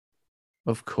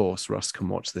of course, Russ can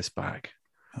watch this back.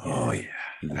 Oh, yeah.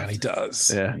 And he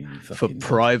does. Yeah, for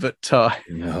private time.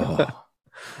 Oh.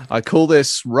 I call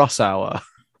this Russ Hour.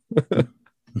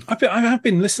 I have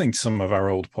been listening to some of our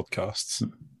old podcasts.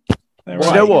 You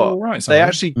know what? Right, they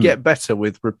actually get better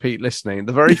with repeat listening.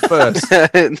 The very first.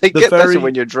 They get better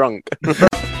when you're drunk.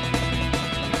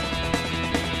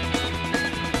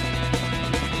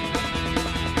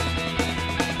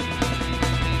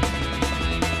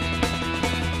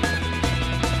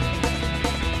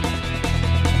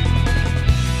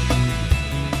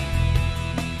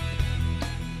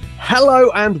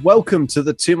 Hello and welcome to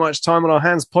the Too Much Time on Our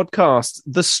Hands podcast.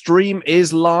 The stream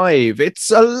is live.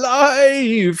 It's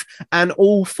alive. And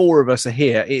all four of us are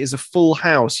here. It is a full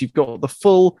house. You've got the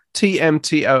full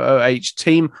TMTOOH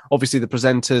team. Obviously, the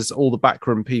presenters, all the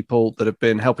backroom people that have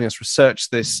been helping us research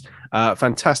this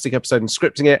fantastic episode and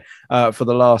scripting it for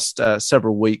the last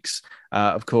several weeks.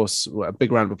 Of course, a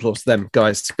big round of applause to them,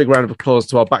 guys. Big round of applause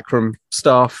to our backroom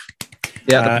staff.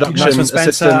 Yeah, the production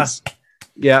assistants.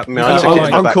 Yeah,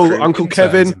 Uncle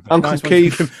Kevin, Uncle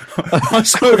Keith. I'm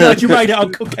so glad you made it,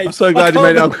 Uncle Keith. I'm so glad you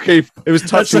made it, Uncle Keith. It was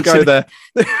touch and go there.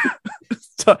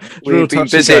 We've been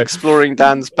busy exploring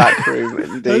Dan's back room,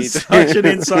 indeed. That's such an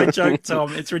inside joke,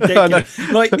 Tom. It's ridiculous.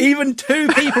 Like, even two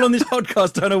people on this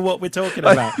podcast don't know what we're talking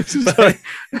about.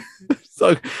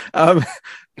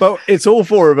 But it's all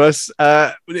four of us.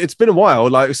 It's been a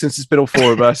while, since it's been all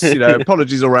four of us.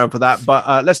 Apologies all around for that.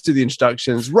 But let's do the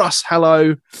introductions. Russ,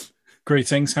 hello.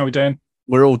 Greetings. How are we doing?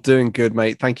 We're all doing good,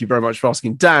 mate. Thank you very much for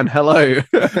asking. Dan, hello.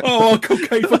 Oh, Uncle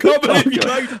Keith, I can't believe you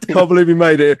made it. Can't believe you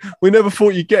made it. We never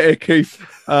thought you'd get here, Keith.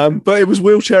 But it was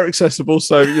wheelchair accessible,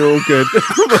 so you're all good.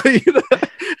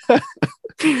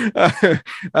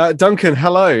 Duncan,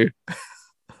 hello.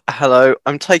 Hello.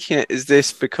 I'm taking it, is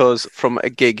this because from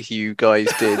a gig you guys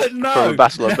did from a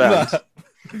Battle of Bands?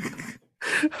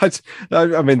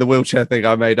 I mean, the wheelchair thing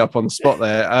I made up on the spot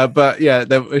there, but yeah,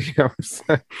 and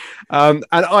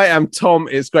I am Tom.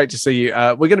 It's great to see you.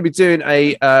 We're going to be doing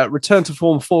a return to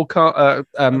form format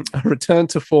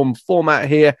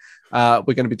here. We're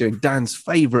going to be doing Dan's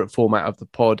favourite format of the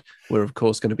pod. We're of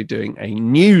course going to be doing a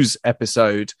news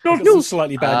episode. Not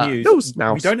slightly bad news.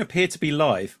 Now. We don't appear to be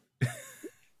live,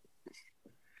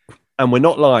 and we're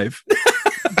not live.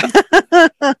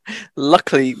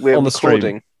 Luckily, we're on the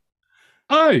recording. Stream.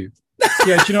 Oh,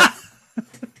 yeah. Do you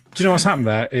know what's happened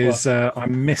there? Is I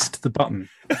missed the button.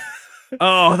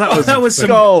 Oh, that was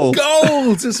some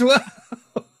gold as well.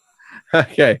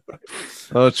 Okay,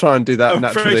 I'll try and do that I'm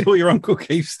naturally. afraid all your Uncle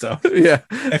Keith stuff. Yeah.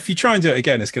 If you try and do it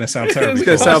again, it's going to sound terrible. It's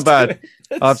going to sound bad.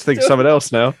 I have to think of something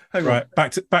else now. Right,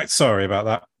 back. Sorry about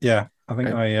that. Yeah, I think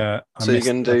I. So you're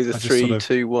going to do the 3,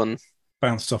 2, 1.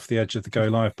 Bounced off the edge of the go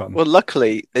live button. Well,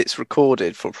 luckily it's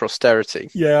recorded for posterity.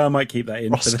 Yeah, I might keep that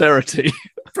in. Posterity.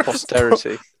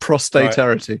 Prostaterity.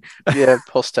 Right. Yeah,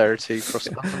 posterity.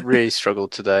 I really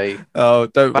struggled today. Oh,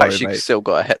 don't worry, I've actually still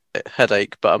got a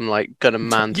headache, but I'm going to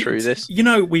man through this.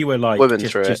 We were like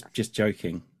just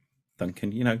joking,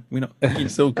 Duncan. We're not.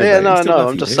 It's all good. Yeah, no.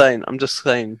 I'm just saying.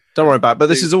 Don't worry about it. But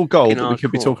this is all gold that we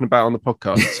could be talking about on the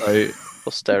podcast. So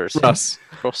posterity. Russ.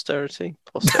 Posterity.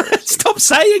 Stop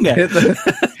saying it.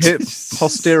 Hit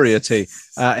posterity.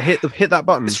 Hit that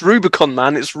button. It's Rubicon,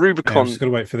 man. It's Rubicon. Yeah, just got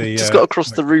to wait for the. Just got to cross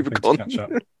the Rubicon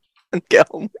and get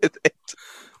on with it.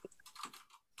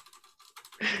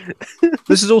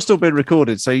 This has all still been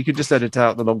recorded, so you can just edit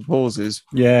out the long pauses.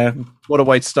 Yeah. What a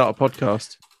way to start a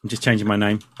podcast. I'm just changing my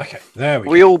name. Okay, there we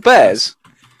go. We all bears?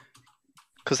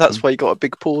 Because that's why you got a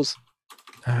big pause.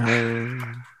 I've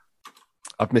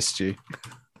missed you.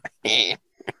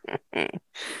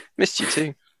 Missed you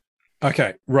too.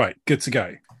 Okay, right. Good to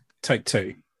go. Take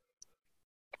 2.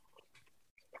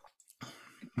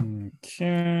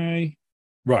 Okay.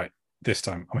 Right. This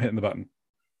time I'm hitting the button.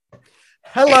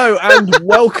 Hello and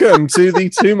welcome to the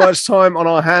Too Much Time on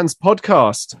Our Hands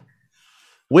podcast.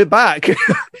 We're back.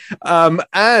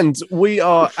 And we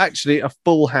are actually a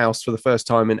full house for the first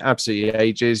time in absolutely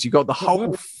ages. You got the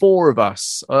whole four of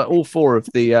us, all four of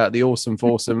the awesome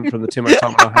foursome from the Too Much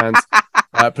Time on Our Hands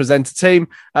presenter team.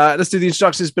 Let's do the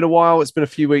introductions. It's been a while. It's been a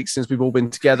few weeks since we've all been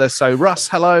together. So Russ,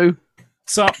 hello.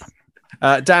 What's up?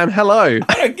 Dan, hello.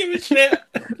 I don't give a shit.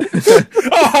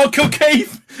 Oh, Uncle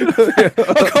Keith.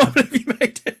 I can't believe you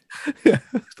made it. Yeah,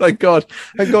 thank God.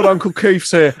 Uncle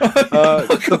Keith's here.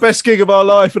 The best gig of our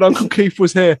life, and Uncle Keith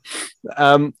was here.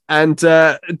 And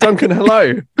Duncan,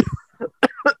 hello.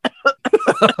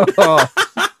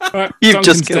 You've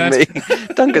just killed me.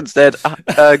 Duncan's dead.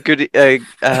 Good.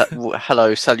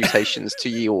 Hello, salutations to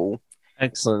you all.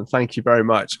 Excellent. Thank you very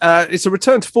much. It's a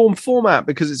return to form format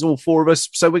because it's all four of us.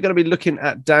 So we're going to be looking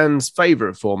at Dan's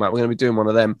favourite format. We're going to be doing one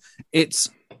of them. It's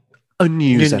a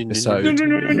news episode.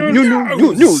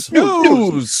 News.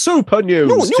 Super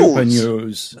news.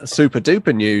 Super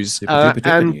duper news.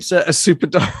 A super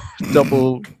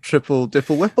double, triple,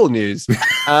 diffle, whipple news.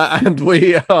 And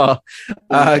we are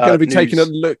going to be taking a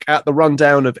look at the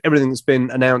rundown of everything that's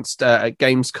been announced at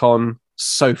Gamescom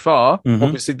so far.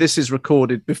 Obviously, this is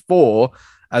recorded before,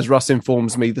 as Russ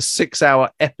informs me, the 6-hour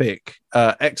epic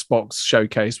Xbox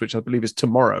showcase, which I believe is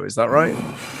tomorrow. Is that right?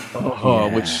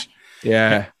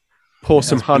 Pour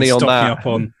some honey on that. Up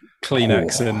on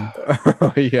Kleenex and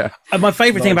And my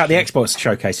favourite thing about the Xbox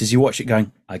showcase is you watch it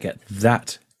going, I get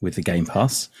that with the Game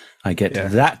Pass. I get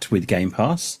that with Game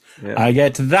Pass. I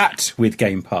get that with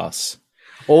Game Pass.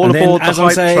 All and aboard the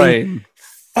hype train.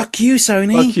 Fuck you,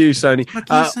 Sony. Fuck you,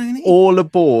 Sony. All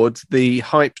aboard the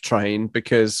hype train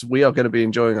because we are going to be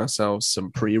enjoying ourselves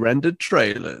some pre-rendered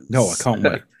trailers. No, I can't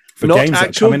wait. For not games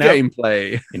actual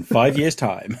gameplay. In 5 years'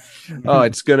 time. Oh,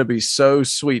 it's going to be so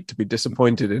sweet to be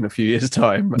disappointed in a few years'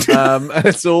 time.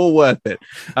 It's all worth it.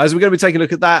 As we're going to be taking a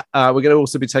look at that, we're going to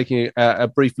also be taking a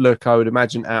brief look, I would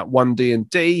imagine, at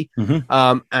 1D&D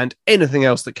and anything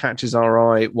else that catches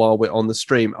our eye while we're on the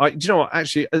stream. Do you know what?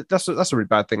 Actually, that's a really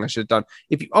bad thing I should have done.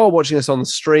 If you are watching us on the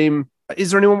stream, is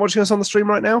there anyone watching us on the stream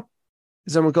right now?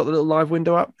 Has anyone got the little live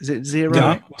window up? Is it 0?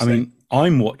 Yeah, I mean,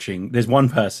 I'm watching. There's one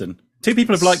person. 2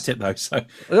 people have liked it, though. So 2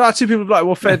 people have liked it.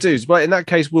 Well, fair dues. But in that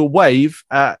case, we'll wave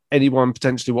at anyone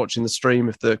potentially watching the stream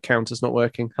if the counter's not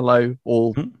working. Hello,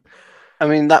 all. I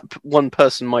mean, that one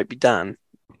person might be Dan.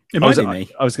 It might be me.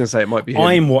 I was going to say it might be him.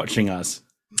 I'm watching us.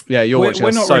 Yeah, you're watching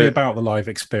us. We're not really about the live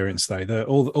experience, though.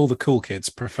 All the cool kids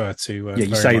prefer to...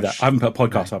 you say that. I haven't put a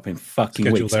podcast up in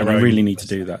fucking weeks, and I really need to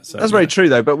do that. So, that's very true,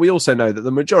 though. But we also know that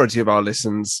the majority of our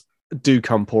listens do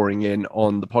come pouring in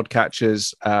on the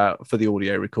podcatchers for the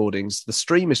audio recordings. The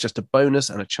stream is just a bonus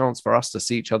and a chance for us to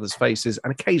see each other's faces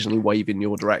and occasionally wave in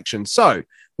your direction. So,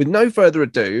 with no further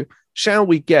ado, shall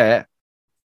we get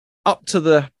up to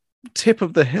the tip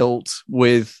of the hilt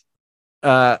with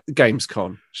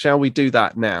Gamescom? Shall we do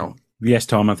that now? Yes,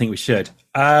 Tom, I think we should.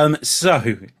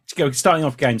 So, starting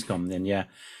off Gamescom then, yeah.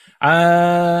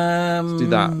 Let's do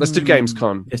that. Let's do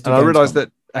Gamescom. And I realise that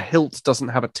a hilt doesn't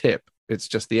have a tip. It's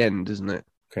just the end, isn't it?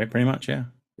 Okay, pretty much, yeah.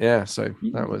 Yeah, so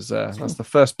that was that's the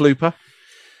first blooper.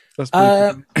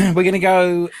 We're going to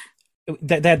go...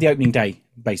 They had the opening day,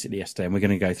 basically, yesterday, and we're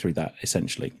going to go through that,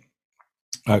 essentially.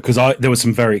 Because there was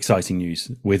some very exciting news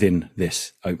within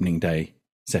this opening day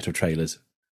set of trailers,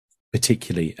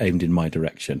 particularly aimed in my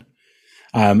direction.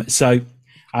 So,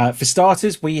 for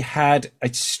starters, we had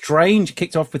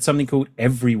kicked off with something called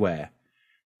Everywhere,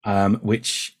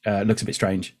 which looks a bit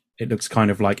strange. It looks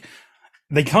kind of like...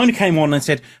 They kind of came on and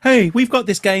said, hey, we've got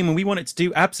this game and we want it to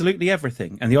do absolutely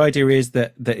everything. And the idea is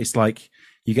that it's like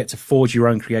you get to forge your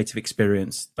own creative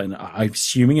experience, I'm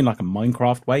assuming in like a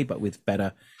Minecraft way, but with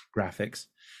better graphics.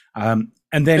 And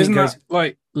then Isn't that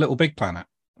like Little Big Planet?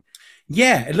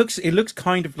 Yeah, it looks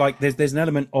kind of like there's an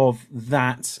element of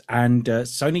that and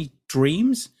Sony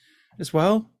Dreams as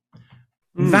well.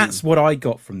 That's what I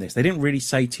got from this. They didn't really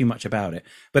say too much about it,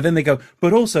 but then they go,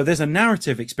 but also there's a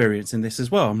narrative experience in this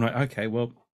as well. I'm like, okay,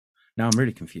 well, now I'm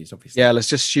really confused, obviously. Yeah, let's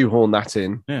just shoehorn that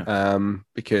in. Yeah.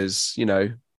 Because,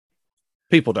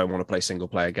 people don't want to play single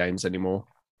player games anymore.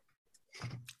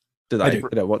 Do they? I do.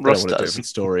 They don't want to do a different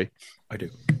story. I do.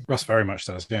 Russ very much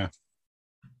does, yeah.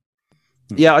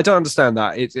 Yeah, I don't understand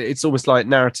that. It's almost like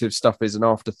narrative stuff is an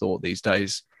afterthought these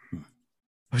days.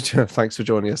 Thanks for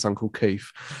joining us, Uncle Keith.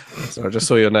 So I just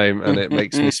saw your name and it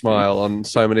makes me smile on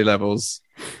so many levels.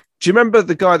 Do you remember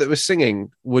the guy that was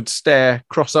singing would stare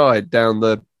cross-eyed down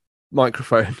the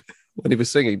microphone when he was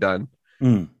singing, Dan?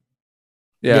 Yeah,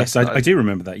 yes, I do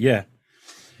remember that. Yeah,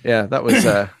 yeah, that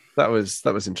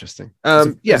was interesting.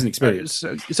 It was an experience.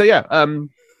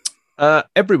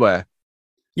 Everywhere.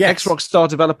 Yeah, Rockstar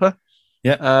developer.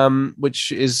 Yeah,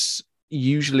 which is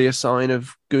usually a sign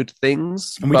of good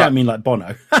things. And we don't mean like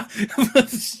Bono.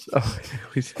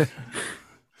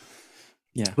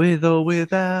 Yeah. With or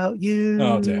without you.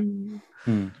 Oh dear.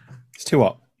 It's too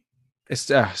hot.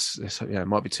 It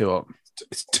might be too hot.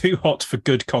 It's too hot for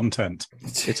good content.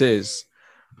 It is.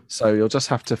 So you'll just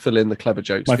have to fill in the clever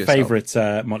jokes. My favourite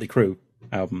Motley Crue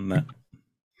album there.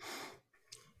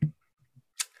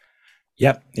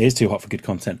 Yep, it is too hot for good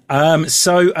content.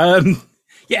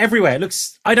 Yeah, Everywhere. It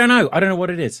looks... I don't know what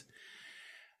it is.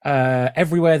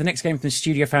 Everywhere, the next game from the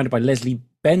studio founded by Leslie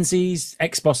Benzies,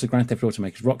 ex-boss of Grand Theft Auto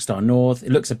makers Rockstar North.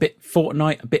 It looks a bit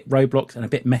Fortnite, a bit Roblox, and a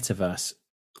bit Metaverse.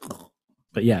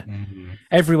 But yeah,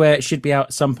 Everywhere should be out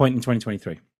at some point in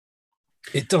 2023.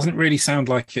 It doesn't really sound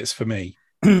like it's for me.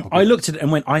 I looked at it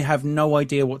and went, I have no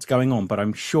idea what's going on, but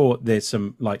I'm sure there's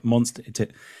some like monster,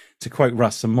 to quote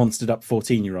Russ, some monstered up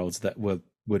 14-year-olds that would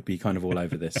be kind of all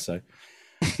over this. So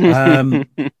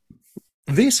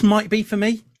this might be for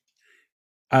me.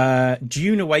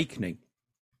 Dune Awakening.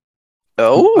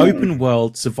 Oh, Open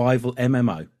world survival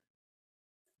MMO,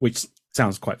 which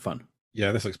sounds quite fun.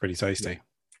 Yeah, this looks pretty tasty.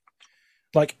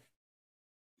 Like,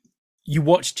 you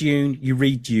watch Dune, you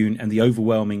read Dune, and the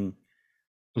overwhelming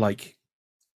like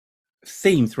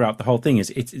theme throughout the whole thing is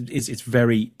it's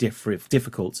very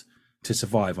difficult to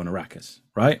survive on Arrakis,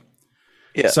 right?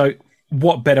 Yeah. So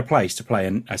what better place to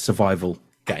play a survival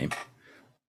game,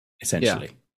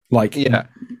 essentially? Like, yeah.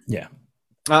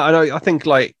 I think,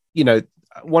 like, you know,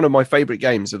 one of my favorite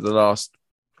games of the last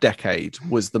decade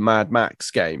was the Mad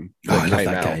Max game that came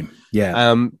out. Game.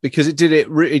 Yeah. Because it did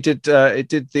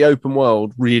the open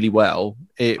world really well.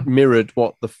 It mirrored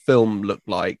what the film looked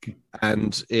like,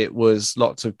 and it was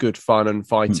lots of good fun and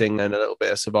fighting and a little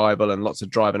bit of survival and lots of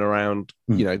driving around,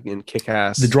 you know, in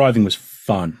kick-ass. The driving was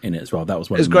fun in it as well. That was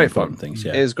one of the great important fun. things.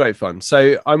 Yeah. It was great fun.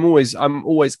 So I'm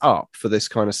always up for this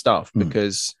kind of stuff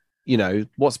because, you know,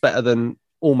 what's better than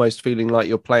almost feeling like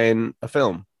you're playing a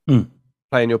film,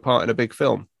 playing your part in a big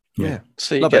film. Yeah.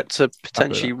 So you get to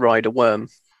potentially ride a worm.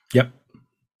 Yep.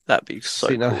 That'd be so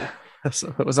cool.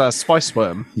 Was that a spice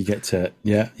worm? You get to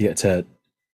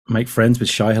make friends with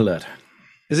Shai Hulud.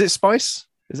 Is it spice?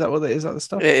 Is that what it is? That the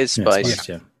stuff? It is spice. Yeah, spice,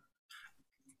 yeah.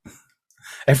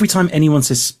 Every time anyone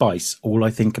says spice, all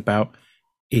I think about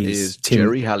is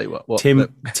Jerry Halliwell.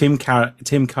 Tim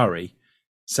Curry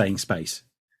saying space.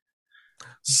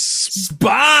 Spice.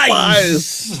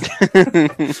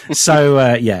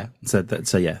 So yeah.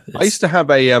 I used to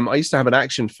have an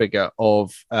action figure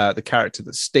of the character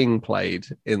that Sting played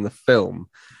in the film,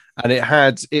 and it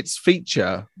had its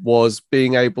feature was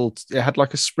being able to, it had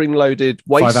like a spring-loaded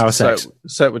waist, 5-hour sex.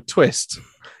 So it would twist.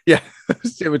 Yeah,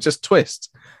 it would just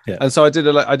twist. Yeah. And so I did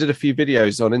a few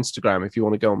videos on Instagram. If you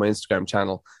want to go on my Instagram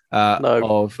channel,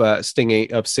 of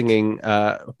singing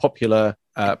popular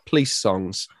police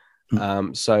songs.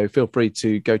 So feel free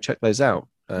to go check those out.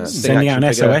 Sending out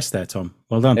an SOS there, Tom.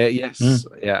 Well done. Yes.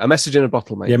 Yeah, a message in a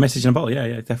bottle, mate. Yeah, message in a bottle.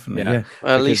 Yeah, definitely. Yeah.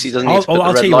 Well, at least he doesn't need to put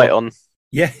the red light on.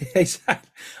 Yeah, exactly.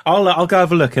 I'll go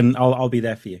have a look and I'll be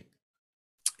there for you.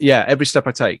 Yeah, every step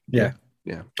I take. Yeah.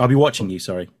 Yeah. I'll be watching you.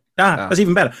 Sorry. That's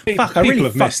even better. Fuck, I really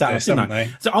fucked that up, didn't I?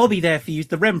 So I'll be there for you,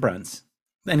 the Rembrandts.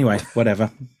 Anyway,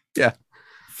 whatever. Yeah.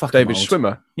 Fuck David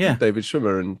Schwimmer. Yeah. David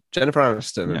Schwimmer and Jennifer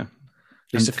Aniston. Yeah.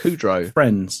 Lisa Kudrow.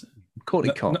 Friends.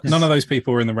 Courtney Cox. None of those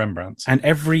people were in the Rembrandts. And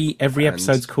every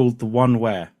episode's called The One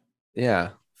Where. Yeah.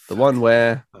 The one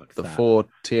where the four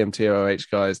TMTOH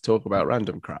guys talk about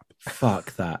random crap.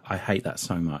 Fuck that. I hate that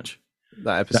so much.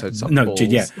 That episode's No, balls.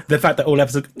 Yeah. The fact that all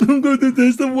episodes, oh God,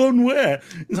 there's the one where.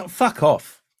 It's like, fuck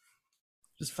off.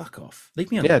 Just fuck off.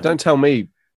 Leave me alone. Yeah, don't tell me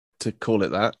to call it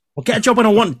that. Well, get a job when I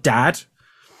want, Dad.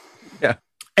 Yeah.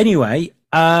 Anyway,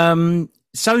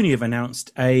 Sony have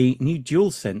announced a new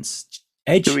DualSense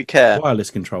Edge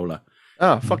wireless controller.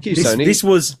 Oh, fuck you, Sony.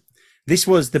 This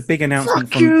was the big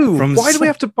announcement from Why do we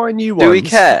have to buy new ones? Do we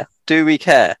care? Do we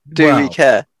care? Do we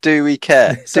care? Do we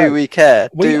care? Do we care?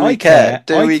 Do we care?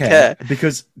 Do we care?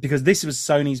 Because this was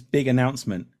Sony's big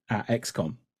announcement at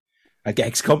Gamescom,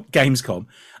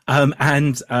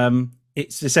 and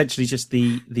it's essentially just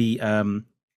the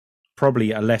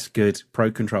probably a less good Pro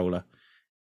controller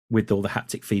with all the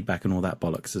haptic feedback and all that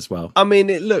bollocks as well. I mean,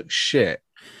 it looks shit,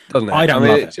 doesn't it? I don't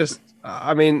love it. Just,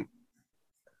 I mean,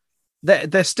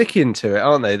 they're sticking to it,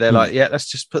 aren't they? They're like, yeah,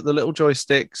 let's just put the little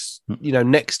joysticks,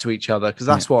 next to each other because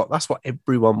that's what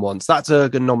everyone wants. That's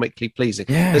ergonomically pleasing.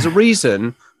 Yeah. There's a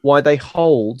reason why they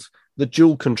hold the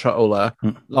dual controller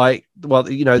while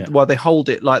they hold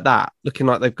it like that, looking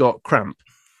like they've got cramp,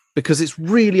 because it's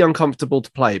really uncomfortable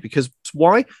to play. Because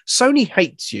why? Sony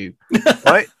hates you,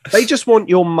 right? They just want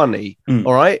your money.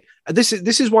 All right. This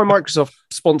is why Microsoft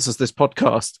sponsors this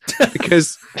podcast,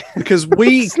 because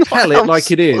we tell it like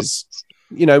it is.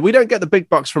 We don't get the big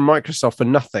bucks from Microsoft for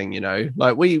nothing.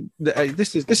 Like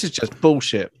this is just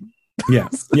bullshit. Yeah.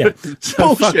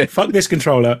 So fuck this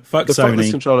controller. Fuck Sony. Fuck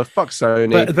this controller. Fuck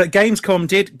Sony. But Gamescom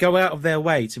did go out of their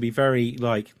way to be very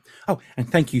like, oh,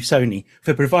 and thank you, Sony,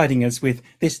 for providing us with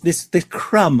this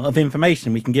crumb of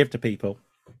information we can give to people.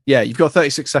 Yeah, you've got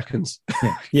 36 seconds.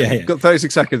 Yeah. You've got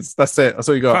 36 seconds. That's it. That's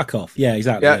all you got. Fuck off. Yeah,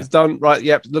 exactly. Yeah, it's done. Right.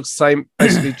 Yep. It looks the same.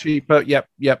 Basically cheaper. Yep.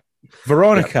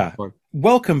 Veronica. Yep.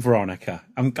 Welcome, Veronica.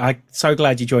 I'm so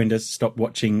glad you joined us. Stop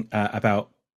watching about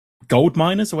gold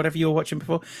miners or whatever you were watching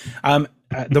before.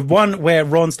 The one where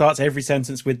Ron starts every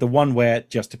sentence with the one where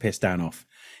just to piss Dan off.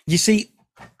 You see,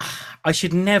 I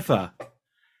should never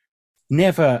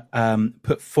never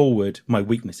put forward my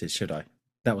weaknesses, should I?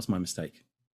 That was my mistake.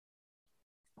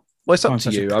 Well, it's up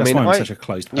to you. I mean, I'm such a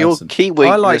closed person. Your key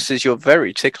weakness is you're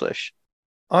very ticklish.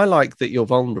 I like that you're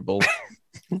vulnerable.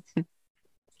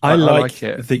 I like like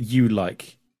it. that you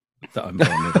like that I'm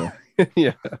vulnerable.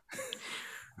 Yeah.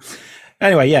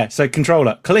 Anyway, yeah. So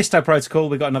Controller, Callisto Protocol.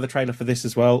 We got another trailer for this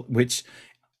as well, which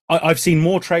I've seen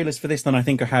more trailers for this than I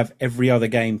think I have every other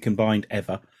game combined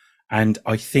ever, and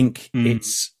I think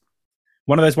it's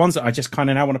one of those ones that I just kind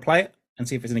of now want to play it and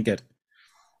see if it's any good.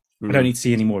 I don't need to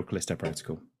see any more of Callisto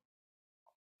Protocol.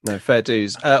 No, fair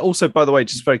dues. Also, by the way,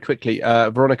 just very quickly,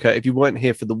 Veronica, if you weren't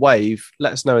here for the wave,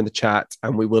 let us know in the chat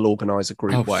and we will organise a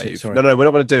group wave. Sorry. No, we're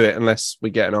not going to do it unless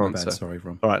we get an answer. Bad. Sorry,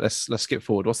 Ron. All right, let's skip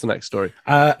forward. What's the next story?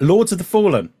 Lords of the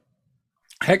Fallen.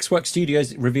 Hexworks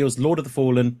Studios reveals Lord of the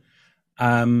Fallen.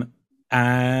 And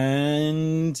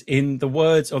in the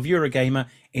words of Eurogamer,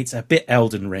 it's a bit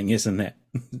Elden Ring, isn't it?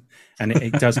 And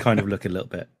it does kind of look a little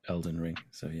bit Elden Ring.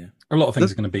 So, yeah. A lot of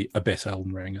things are going to be a bit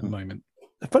Elden Ring at the moment.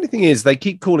 The funny thing is, they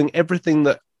keep calling everything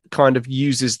that kind of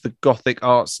uses the Gothic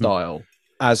art style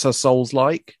as a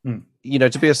Souls-like. You know,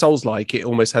 to be a Souls-like, it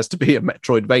almost has to be a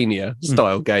Metroidvania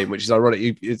style game, which is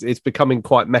ironic. It's becoming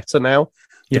quite meta now.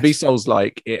 To be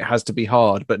Souls-like, it has to be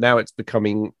hard, but now it's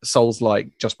becoming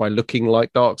Souls-like just by looking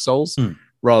like Dark Souls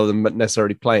rather than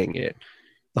necessarily playing it.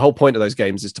 The whole point of those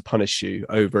games is to punish you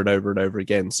over and over and over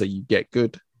again so you get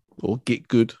good or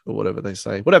whatever they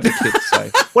say. Whatever the kids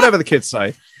say. Whatever the kids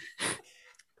say.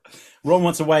 Ron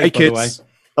wants a wave, Hey, by kids. the way.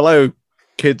 Hello,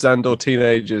 kids and or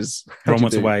teenagers. Ron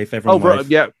wants a wave. Everyone wave.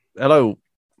 Yeah. Hello.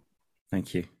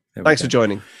 Thank you. Thanks for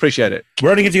joining. Appreciate it. We're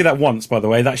only going to do that once, by the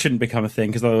way. That shouldn't become a thing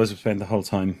because otherwise we'll spend the whole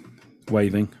time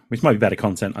waving, which might be better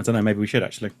content. I don't know. Maybe we should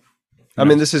actually. I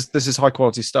mean, this is high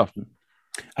quality stuff.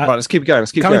 Right, let's keep it going.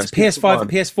 Let's keep coming going. to PS5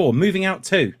 and PS4. Moving Out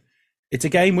 2. It's a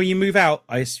game where you move out,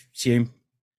 I assume.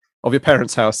 Of your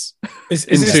parents' house. Is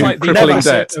this like the crippling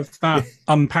opposite debt of that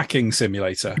unpacking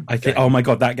simulator? I think. Oh my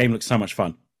god, that game looks so much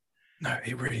fun. No,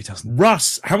 it really doesn't.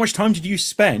 Russ, how much time did you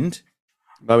spend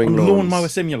mowing on lawns. Lawnmower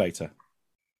Simulator?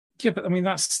 Yeah, but I mean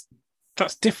that's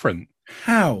different.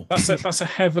 How? That's a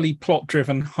heavily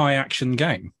plot-driven, high-action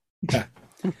game. Yeah.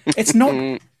 It's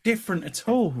not different at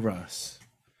all, Russ.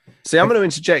 See, I'm going to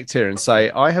interject here and say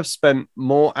I have spent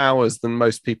more hours than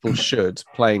most people should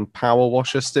playing Power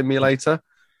Washer Simulator.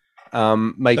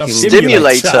 Making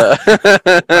Stimulator.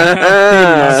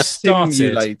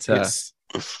 Simulator.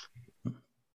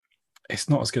 It's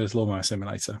not as good as Lawnmower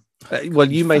Simulator. Well,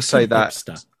 you may say that.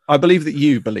 Hipster. I believe that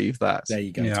you believe that. There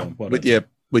you go, Yeah. Tom.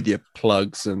 With your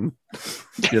plugs and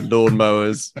your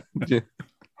lawnmowers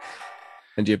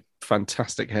and your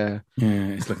fantastic hair. Yeah,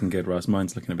 it's looking good, Russ.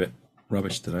 Mine's looking a bit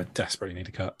rubbish today. Desperately need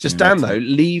a cut. Just Dan though,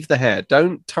 leave the hair.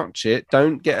 Don't touch it.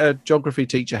 Don't get a geography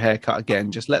teacher haircut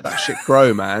again. Just let that shit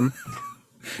grow, man.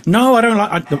 No, I don't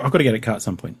like. I've got to get it cut at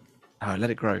some point. Oh, let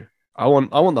it grow. I want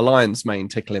the lion's mane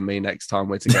tickling me next time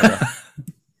we're together.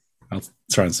 I'll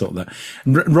try and sort that.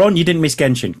 Ron, you didn't miss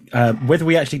Genshin. Whether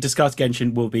we actually discuss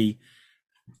Genshin will be.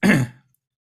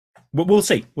 We'll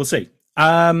see. We'll see.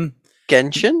 Genshin?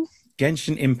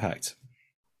 Genshin Impact.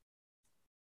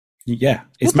 Yeah,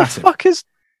 it's What the massive. fuck is?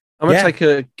 I'm gonna take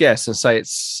a guess and say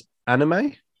it's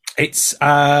anime. It's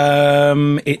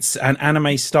an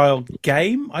anime style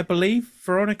game, I believe.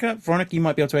 Veronica, you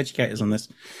might be able to educate us on this.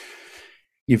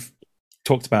 You've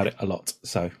talked about it a lot,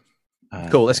 so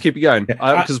Cool. Let's keep it going.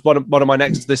 Yeah. Because one of my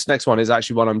this next one is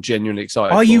actually one I'm genuinely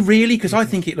excited. Are for. you really? Because I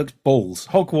think it looks balls.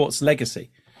 Hogwarts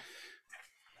Legacy.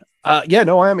 Yeah,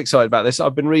 no, I am excited about this.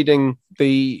 I've been reading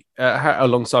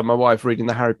alongside my wife, reading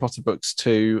the Harry Potter books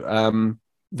to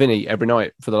Vinny every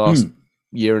night for the last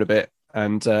year and a bit.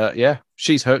 And yeah,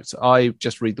 she's hooked. I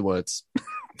just read the words,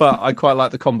 but I quite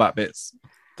like the combat bits.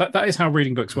 That is how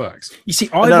reading books works. You see,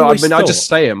 I just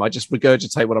say them. I just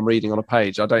regurgitate what I'm reading on a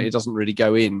page. It doesn't really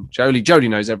go in. Jodie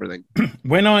knows everything.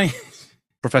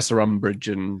 Professor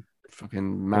Umbridge and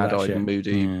fucking mad-eyed and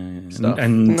moody stuff.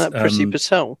 And that Prissy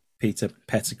Patel. Peter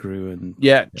Pettigrew and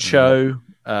Cho.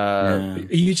 Are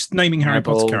you just naming Harry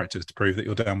Potter characters to prove that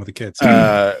you're down with the kids?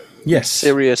 Yes.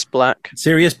 Sirius Black.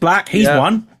 He's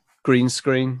one. Green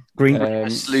screen.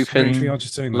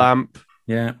 Lupin. Lamp.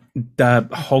 Yeah.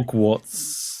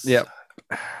 Hogwarts. Yep.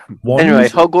 Anyway,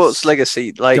 Hogwarts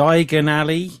Legacy. Like Diagon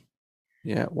Alley.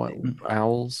 Yeah, white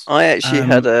owls. I actually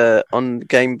had on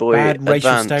Game Boy bad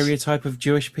racial Advance. Stereotype of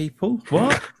Jewish people.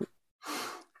 What?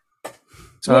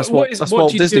 So what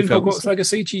do you Disney do in films. Hogwarts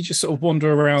Legacy? Do you just sort of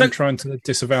wander around trying to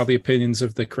disavow the opinions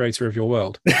of the creator of your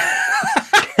world?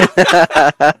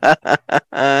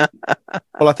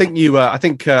 Well, I think you. I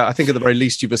think at the very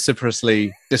least you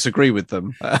vociferously disagree with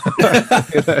them. I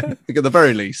think at the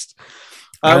very least.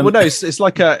 Well, no, it's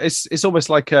like it's almost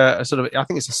like a sort of. I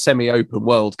think it's a semi-open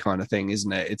world kind of thing,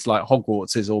 isn't it? It's like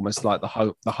Hogwarts is almost like the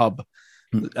hub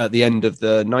at the end of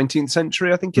the 19th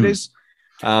century. I think it is,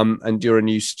 and you're a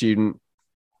new student,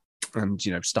 and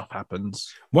stuff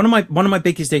happens. One of my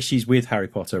biggest issues with Harry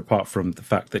Potter, apart from the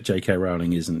fact that J.K.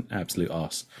 Rowling is an absolute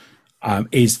arse,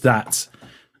 is that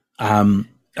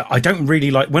I don't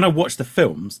really like when I watch the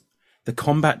films. The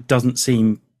combat doesn't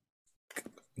seem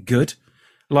good.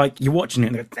 Like you're watching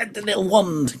it, and get the little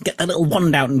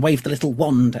wand out and wave the little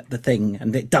wand at the thing,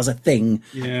 and it does a thing.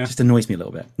 Yeah, it just annoys me a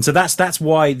little bit. And so that's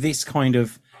why this kind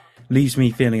of leaves me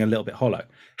feeling a little bit hollow.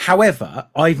 However,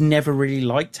 I've never really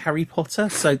liked Harry Potter,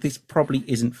 so this probably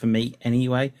isn't for me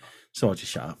anyway. So I'll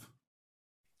just shut up.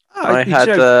 I had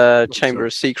the Chamber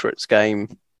of Secrets game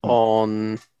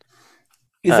on.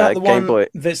 Is that the Game one Boy,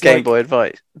 that's Game Boy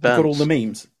Advance? Got all the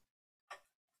memes?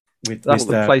 That's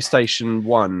the PlayStation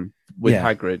 1 with Yeah.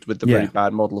 Hagrid, with the really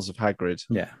bad models of Hagrid.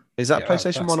 Yeah, Is that Yeah,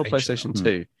 PlayStation 1 or that's PlayStation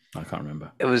 2? I can't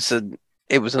remember. It was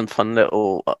a fun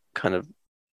little kind of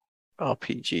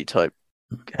RPG type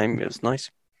game. It was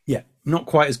nice. Yeah, not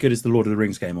quite as good as the Lord of the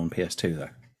Rings game on PS2 though.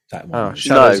 That one. Oh,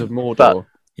 Shadows of Mordor.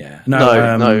 Yeah,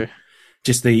 No.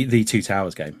 just the Two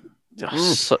Towers game. That Oh,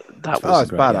 was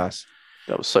it's badass.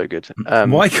 that was so good.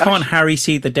 Why can't Harry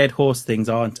see the dead horse things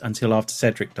until after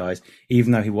Cedric dies,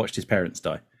 even though he watched his parents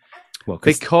die? Well,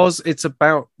 Because it's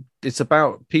about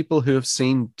people who have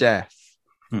seen death,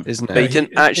 isn't But he it?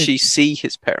 didn't actually see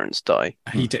his parents die.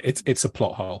 He did. It's a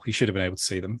plot hole. He should have been able to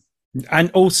see them.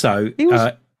 and also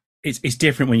was- it's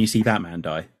different when you see Batman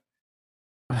die,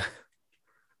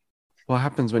 What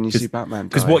happens when you see Batman die?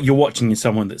 because what you're watching is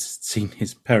someone that's seen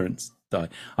his parents die.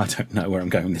 I don't know where I'm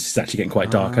going. This is actually getting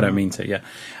quite dark. I don't mean to. Yeah.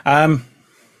 Are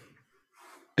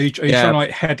you trying to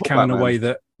like headcanon Batman. away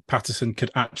that Patterson could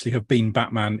actually have been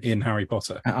Batman in Harry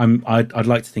Potter? I'd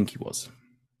like to think he was.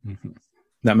 Mm-hmm.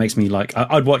 That makes me like.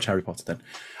 I'd watch Harry Potter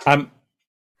then.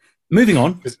 Moving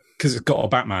on. Because it's got a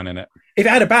Batman in it. If it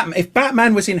had a Batman, if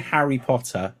Batman was in Harry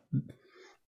Potter,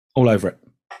 all over it.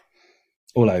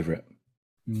 All over it.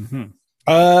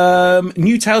 Mm-hmm.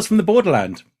 New Tales from the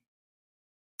Borderland.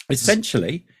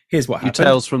 Essentially, here's what happened.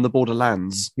 Tales from the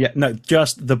Borderlands. Yeah, no,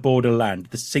 just the Borderland,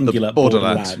 the singular The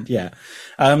Borderland. Borderland. Yeah.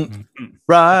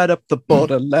 Right up the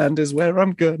borderland is where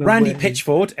I'm gonna. Randy win.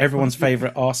 Pitchford, everyone's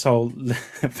favourite arsehole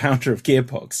founder of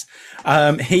Gearbox,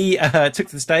 he took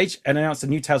to the stage and announced a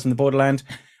New Tales from the Borderland.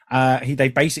 They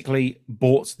basically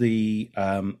bought the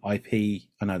IP.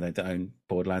 I know they don't own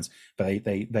Borderlands, but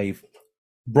they've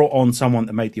brought on someone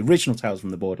that made the original Tales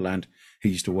from the Borderland, who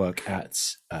used to work at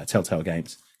Telltale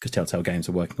Games, because Telltale Games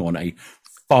are working on a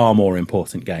far more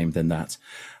important game than that.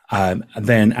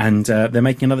 They're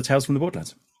making another Tales from the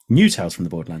Borderlands, new Tales from the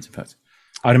Borderlands. In fact,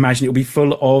 I'd imagine it'll be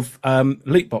full of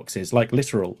loot boxes, like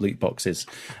literal loot boxes,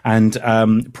 and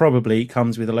probably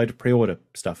comes with a load of pre-order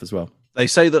stuff as well. They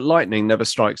say that lightning never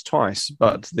strikes twice,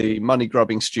 but the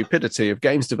money-grubbing stupidity of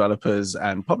games developers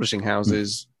and publishing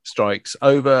houses strikes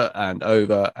over and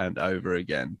over and over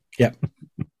again. Yeah.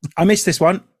 I missed this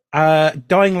one.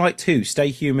 Dying Light 2, Stay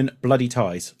Human, Bloody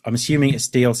Ties. I'm assuming it's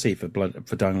DLC for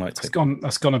Dying Light 2.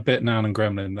 That's gone a bit Noun and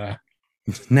Gremlin there.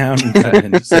 Now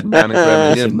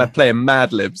Playing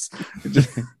Mad Libs.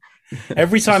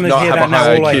 every time I Not hear have that a now,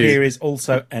 high all I IQ. hear is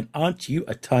also, and aren't you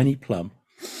a tiny plum?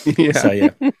 Yeah. So yeah,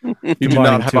 You do Combining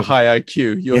not have two a of them. high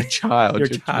IQ. You're a child. You're a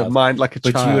You're child. a mind like a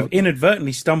but you have child.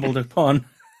 inadvertently stumbled upon.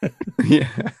 Yeah.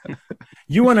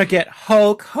 You want to get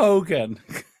Hulk Hogan?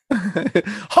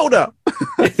 Hold up.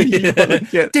 You wanna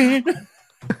get-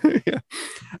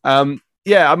 yeah.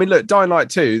 Yeah, I mean, look, Dying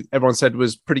Light 2, everyone said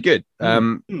was pretty good.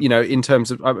 In terms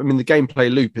of, I mean, the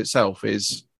gameplay loop itself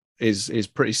is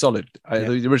pretty solid.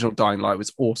 The original Dying Light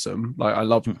was awesome. Like, I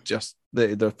loved just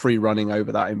the free running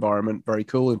over that environment. Very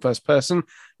cool in first person.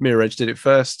 Mirror Edge did it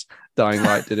first. Dying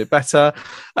Light did it better.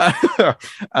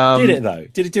 Did it though?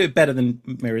 Did it do it better than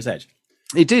Mirror's Edge?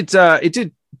 It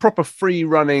did proper free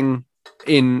running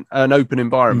in an open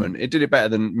environment. It did it better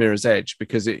than Mirror's Edge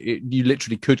because you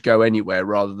literally could go anywhere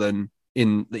rather than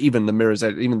even the Mirror's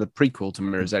Edge, even the prequel to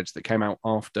Mirror's Edge that came out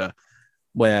after,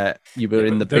 where you were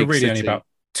in the There big were really city. only about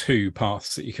 2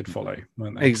 paths that you could follow,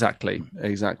 weren't they? Exactly.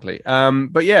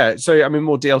 But yeah, so I mean,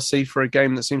 more DLC for a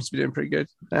game that seems to be doing pretty good.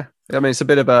 Yeah, I mean, it's a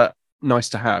bit of a nice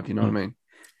to have. You know what I mean?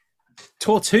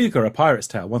 Tortuga, A Pirate's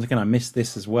Tale. Once again, I missed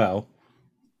this as well.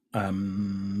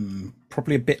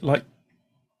 Probably a bit like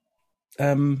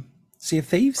Sea of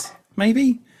Thieves,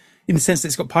 maybe, in the sense that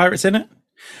it's got pirates in it.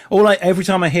 Every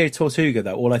time I hear Tortuga,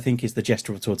 though, all I think is the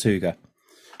Jester of Tortuga.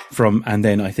 And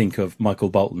then I think of Michael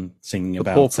Bolton singing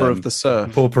about Pauper of the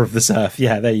Surf. Pauper of the Surf.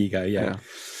 Yeah, there you go.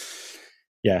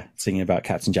 Yeah, singing about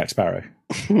Captain Jack Sparrow.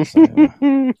 So,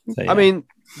 I mean,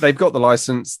 they've got the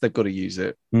license; they've got to use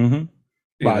it. Mm-hmm.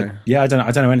 But I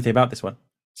don't know anything about this one,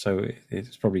 so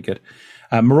it's probably good.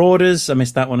 Marauders, I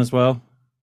missed that one as well.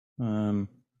 I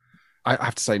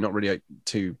have to say, not really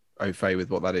too au fait with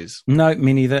what that is. No,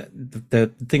 me neither. The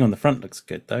thing on the front looks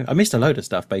good, though. I missed a load of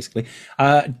stuff, basically.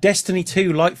 Destiny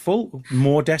 2 Lightfall,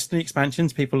 more Destiny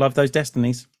expansions. People love those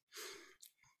Destinies.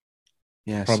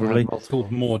 Yes, probably. It's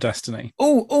called More Destiny.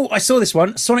 Oh, I saw this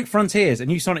one. Sonic Frontiers, a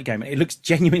new Sonic game. It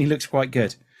genuinely looks quite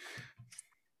good.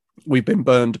 We've been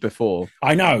burned before.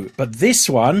 I know, but this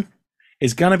one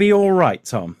is going to be all right,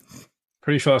 Tom.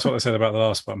 Pretty sure that's what they said about the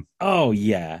last one. Oh,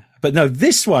 yeah. But no,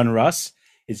 this one, Russ,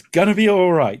 is going to be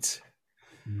all right.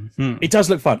 Mm-hmm. It does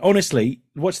look fun. Honestly,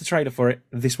 watch the trailer for it.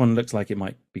 This one looks like it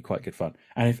might be quite good fun.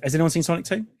 And has anyone seen Sonic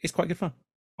 2? It's quite good fun.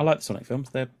 I like the Sonic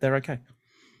films. They're okay.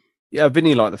 Yeah,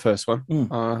 Vinny liked the first one.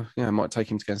 Mm. I might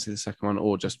take him to go and see the second one,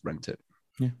 or just rent it.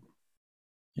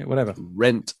 Yeah, whatever.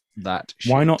 Rent that shit.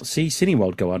 Why not see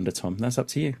Cineworld go under, Tom? That's up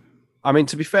to you. I mean,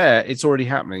 to be fair, it's already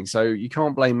happening, so you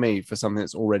can't blame me for something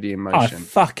that's already in I motion.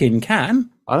 fucking can.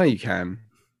 I know you can,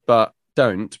 but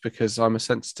don't, because I'm a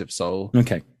sensitive soul.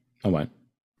 Okay, I won't.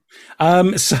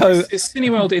 So It's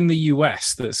Cineworld in the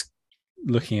US that's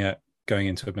looking at going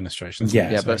into administration.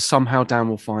 Yeah. Yeah, but somehow Dan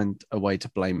will find a way to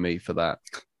blame me for that.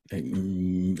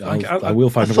 I will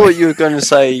find I a thought way. you were going to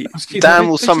say Dan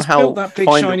will somehow built that big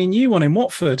find shiny new one in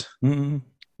Watford. No,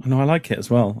 I like it as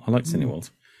well. I like Cineworld.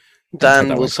 Dan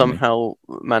That will way for me. somehow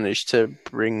manage to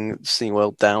bring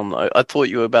Cineworld down. I thought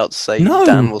you were about to say No.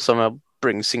 Dan will somehow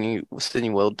bring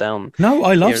Cineworld down. No,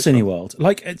 I love Yeah, Cineworld.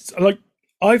 Like it's like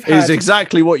I've Is had.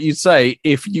 exactly what you'd say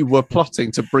if you were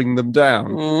plotting to bring them down.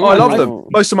 Mm. Oh, I love them.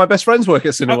 Most of my best friends work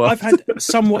at Cineworld. I've had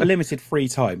somewhat limited free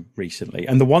time recently,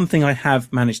 and the one thing I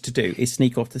have managed to do is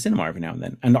sneak off to the cinema every now and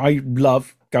then, and I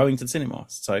love going to the cinema.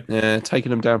 So Yeah, taking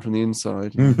them down from the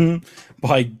inside.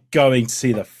 by going to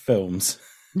see the films,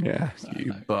 Yeah,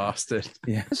 you bastard.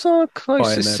 yeah, It's our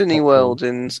closest their Cineworld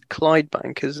in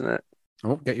Clydebank, isn't it?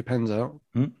 Oh, get your pens out.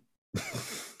 I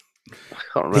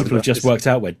can't remember. people have just worked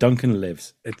out where Duncan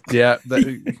lives. Yeah, they're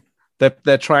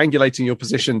triangulating your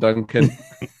position, Duncan.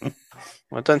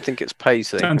 I don't think it's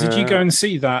Paisley. Dan, did you go and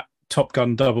see that Top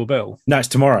Gun double bill? No, it's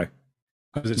tomorrow.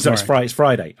 Or was it So it's tomorrow?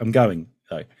 Friday. I'm going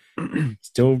though.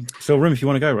 Still room if you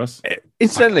want to go, Russ.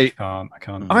 Incidentally, I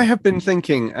can't. I have been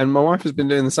thinking, and my wife has been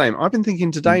doing the same. I've been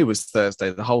thinking today was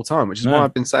Thursday the whole time, which is why No.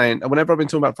 I've been saying, whenever I've been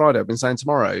talking about Friday, I've been saying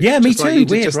tomorrow. Yeah, me Just like too. you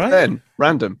did Weird, just right? Then.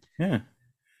 Random. Yeah,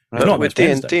 But not we're much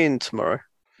Wednesday. D&D in tomorrow.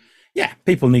 Yeah,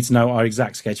 people need to know our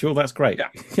exact schedule. That's great. Yeah.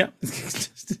 Yeah.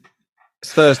 It's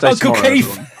Thursday Uncle tomorrow, Keith.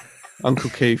 everyone. Uncle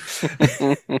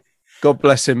Keith. God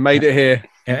bless him. Made it here.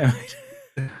 Yeah.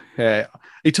 Yeah.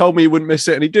 He told me he wouldn't miss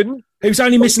it, and he didn't. He was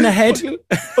only missing a head.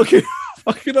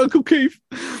 Fucking Uncle Keith.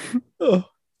 Oh.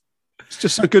 It's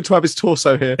just so good to have his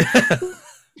torso here.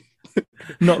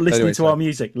 Not listening Anyway, to our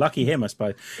music. Lucky him, I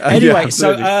suppose. Yeah, Anyway,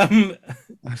 absolutely.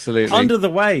 Absolutely. Under the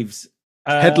Waves.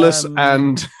 Headless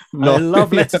and I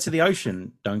love Letter to the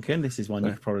Ocean, Duncan. This is one you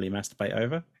Yeah. could probably masturbate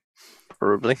over.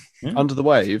 Probably. Under the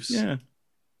Waves. Yeah,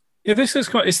 Yeah, this is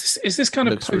quite. Is this kind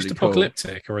of Looks really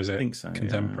post-apocalyptic or is it I think so. yeah.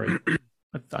 contemporary?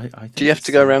 I think Do you have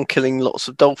to go around killing lots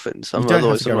of dolphins? You don't have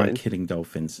Otherwise to go I'm around like, killing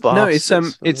dolphins. No, it's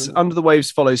bastards. Under the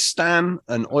Waves follows Stan,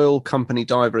 an oil company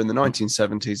diver in the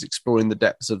 1970s, exploring the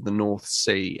depths of the North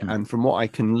Sea. Hmm. And from what I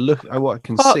can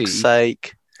Fuck's see,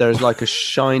 sake. there is like a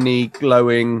shiny,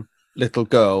 glowing little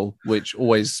girl, which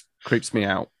always creeps me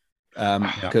out.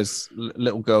 Because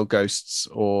little girl ghosts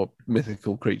or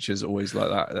mythical creatures always like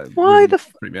that. That Why really the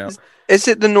creep me out? Is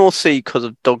it the North Sea because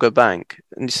of Dogger Bank?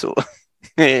 And you sort of...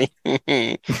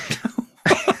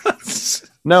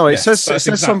 No, it Yes, says that's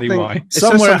it says exactly something. why. it says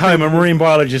Somewhere at something- home, a marine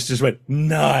biologist just went,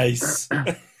 nice.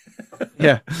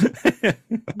 Yeah,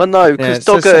 But no, yeah. because It says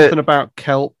Dogger... something about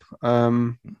kelp.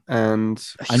 And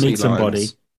I sea need somebody.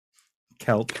 lions.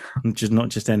 Kelp, just not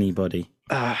just anybody.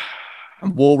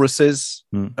 And walruses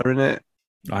Hmm. are in it.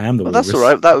 I am the Well, that's walrus. all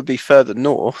right. That would be further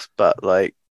north, but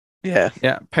like, yeah.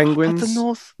 Yeah, penguins. Further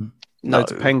north? No.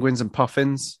 Loads of penguins and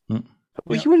puffins.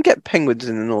 Well, you wouldn't get penguins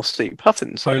in the North Sea.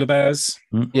 Puffins. Polar bears.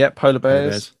 Yeah, polar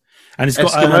bears. And it's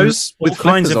got Eskimos all with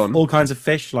kinds flippers of on. all kinds of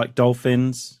fish like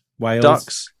dolphins, whales,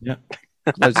 Ducks. Yeah.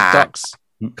 Loads of ducks.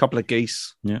 A couple of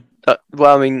geese.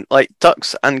 Well, I mean, like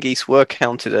ducks and geese were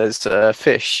counted as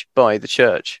fish by the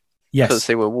church because Yes,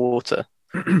 they were water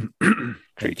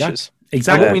creatures.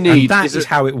 exactly. And what we need that is is a-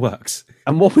 how it works.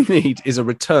 And what we need is a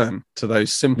return to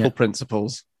those simple Yeah.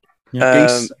 principles.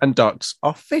 Geese and ducks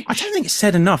are fish. I don't think it's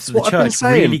said enough that the what I've been church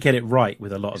saying. really get it right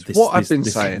with a lot of this. What I've been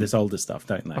saying. This older stuff,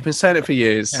 don't they? I've been saying it for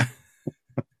years.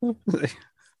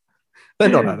 They're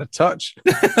not out of touch.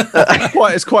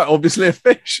 It's quite obviously a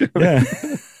fish. Yeah.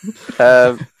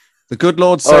 The good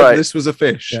Lord said right. this was a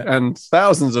fish, and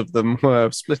thousands of them were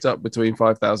split up between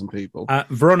 5,000 people.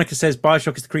 Veronica says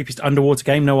BioShock is the creepiest underwater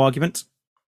game, no argument.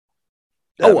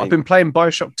 I've been playing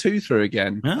BioShock 2 through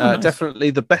again. Nice. Definitely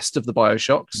the best of the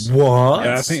BioShocks. What?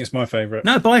 Yeah, I think it's my favourite.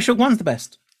 No, BioShock 1's the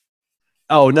best.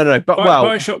 Oh, no. But,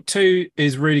 BioShock 2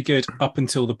 is really good up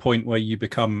until the point where you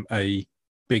become a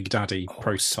Big Daddy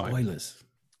prototype. Spoilers.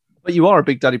 But you are a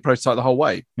Big Daddy prototype the whole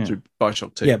way through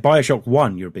BioShock 2. Yeah, BioShock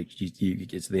 1, you're a big... You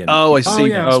get to the end. Oh, I see. Oh,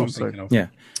 yeah, that's what I'm sorry. thinking of. Yeah.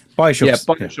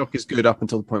 BioShock is good up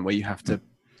until the point where you have to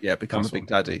become a Big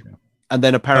Daddy. And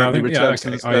then apparently return to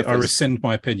the surface. I rescind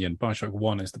my opinion. BioShock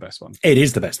 1 is the best one. It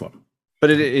is the best one. But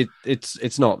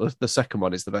it's not. The second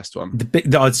one is the best one.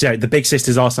 I'd say the Big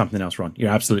Sisters are something else, Ron.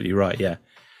 You're absolutely right, yeah.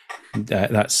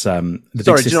 That's Sorry,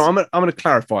 do you know, I'm going to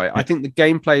clarify. I think the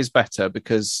gameplay is better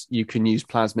because you can use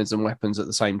plasmids and weapons at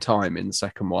the same time in the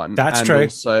second one. That's true.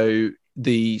 Also,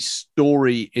 the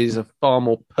story is a far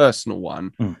more personal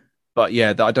one. But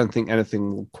yeah, I don't think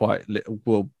anything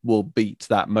will beat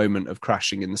that moment of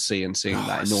crashing in the sea and seeing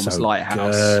that enormous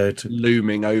lighthouse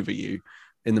looming over you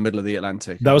in the middle of the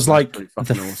Atlantic. That was like pretty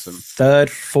fucking the awesome.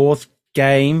 fourth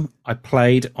game I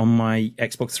played on my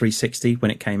Xbox 360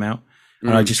 when it came out.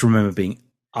 And I just remember being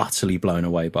utterly blown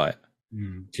away by it.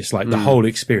 Just like the whole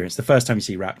experience. The first time you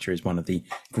see Rapture is one of the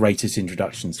greatest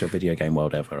introductions to a video game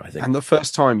world ever, I think. And the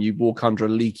first time you walk under a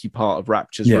leaky part of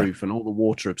Rapture's roof and all the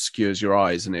water obscures your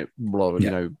eyes and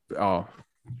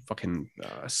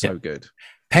so good.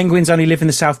 Penguins only live in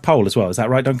the South Pole as well. Is that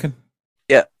right, Duncan?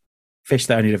 Yeah. Fish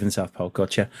that only live in the South Pole.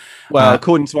 Gotcha. Well,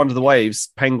 according to Under the Waves,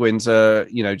 penguins are,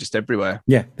 just everywhere.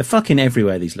 Yeah, they're fucking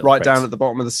everywhere, these little right pricks. down at the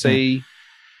bottom of the sea,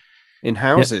 in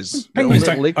houses. Penguins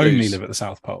Little don't only igloos. live at the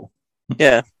South Pole.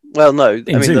 Yeah. Well, no. I mean,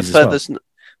 the zoos as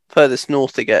furthest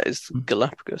north they get is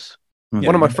Galapagos.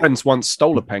 One of my friends once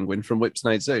stole a penguin from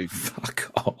Whipsnade Zoo.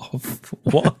 Fuck off.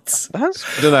 What? I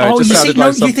don't know. It just sounded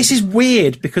like something. This is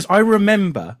weird because I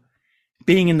remember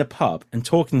being in the pub and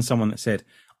talking to someone that said,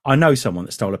 I know someone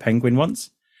that stole a penguin once.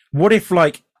 What if,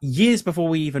 like, years before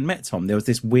we even met Tom, there was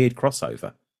this weird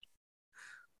crossover?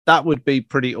 That would be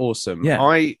pretty awesome. Yeah.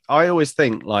 I always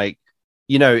think, like,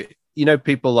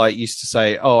 people like used to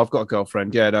say, "Oh, I've got a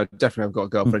girlfriend." Yeah, no, definitely, I've got a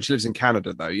girlfriend. She lives in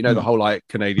Canada, though. The whole like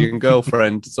Canadian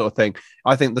girlfriend sort of thing.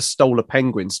 I think the stole a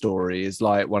penguin story is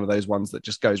like one of those ones that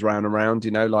just goes round and round.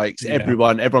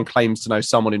 Everyone claims to know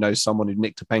someone who knows someone who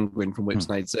nicked a penguin from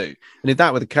Whipsnade Zoo. And if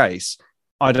that were the case,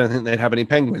 I don't think they'd have any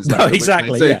penguins. No,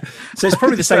 exactly. Yeah. So it's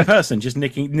probably the same person just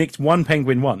nicked one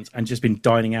penguin once and just been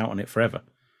dining out on it forever.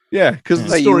 Yeah, because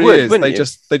the story is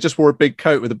they just wore a big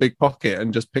coat with a big pocket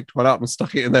and just picked one up and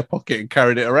stuck it in their pocket and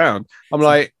carried it around. I'm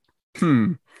like,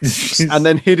 and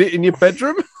then hid it in your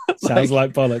bedroom. Sounds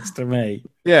like bollocks to me.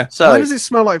 Yeah. So why does it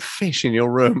smell like fish in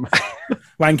your room?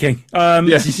 Wanking.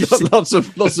 Lots of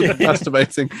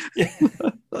masturbating.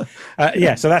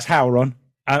 So that's how, Ron.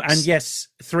 And yes,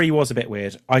 3 was a bit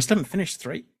weird. I still haven't finished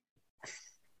 3.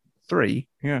 3?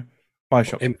 Yeah.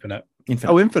 BioShock. Infinite.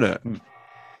 Oh, Infinite.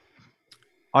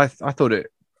 I thought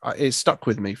it stuck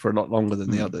with me for a lot longer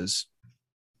than the others.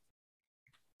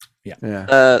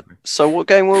 Yeah. So what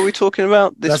game were we talking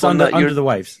about? This That's one Under the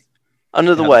Waves.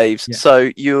 Under the Waves. Yeah.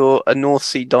 So you're a North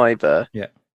Sea diver. Yeah.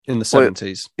 In the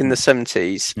 70s. In the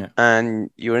 70s. Yeah. And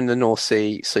you're in the North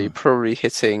Sea, so you're probably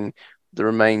hitting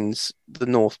the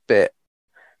north bit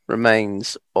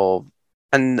remains of,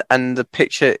 and the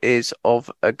picture is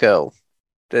of a girl.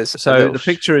 The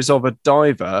picture is of a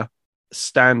diver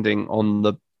standing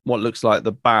on what looks like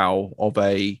the bow of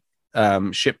a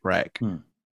shipwreck,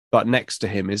 but next to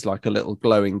him is like a little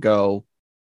glowing girl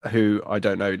who I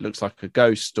don't know, looks like a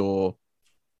ghost, or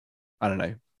I don't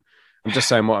know. I'm just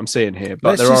saying what I'm seeing here,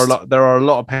 but there are a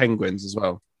lot of penguins as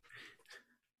well.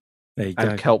 There you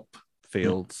and go. kelp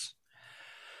fields.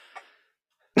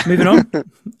 Moving on.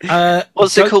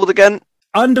 What's it called again?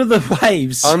 Under the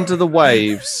Waves. Under the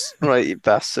Waves. Right, you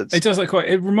bastards. It does look quite.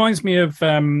 It reminds me of.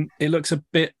 It looks a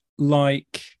bit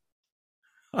like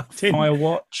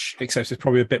Firewatch, except it's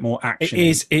probably a bit more action. It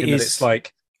is. It's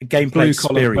like a gameplay blue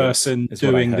collar person is what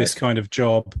I doing heard. this kind of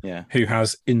job. Yeah. Who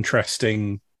has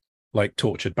interesting, like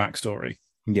tortured backstory.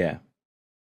 Yeah.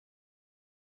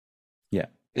 Yeah.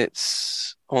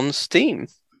 It's on Steam.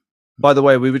 By the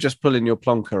way, we were just pulling your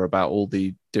plonker about all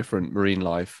the different marine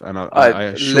life, and I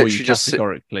assure you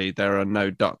categorically there are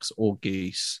no ducks or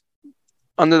geese.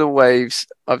 Under the Waves,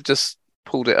 I've just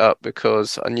pulled it up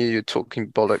because I knew you were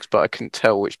talking bollocks, but I couldn't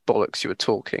tell which bollocks you were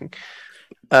talking.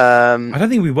 I don't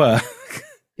think we were.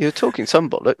 You were talking some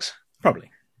bollocks. Probably.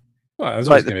 Well, there's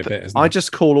Like always going to be a bit, isn't I there?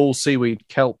 just call all seaweed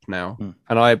kelp now,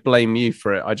 and I blame you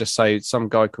for it. I just say some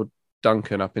guy called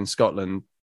Duncan up in Scotland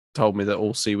told me that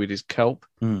all seaweed is kelp,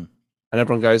 and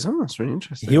everyone goes, "Oh, that's really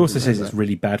interesting." He also I didn't says know it's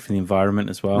really bad for the environment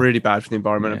as well. that. Really bad for the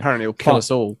environment. Yeah. Apparently, it'll kill us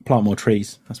all. Plant more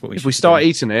trees. That's what we If should we start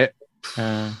eating it,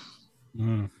 yeah,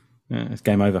 it's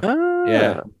game over.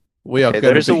 yeah, we are Okay,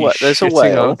 going there's to a be wh- there's a shitting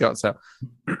whale. our guts out.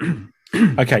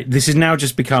 Okay, this has now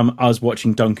just become us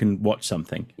watching Duncan watch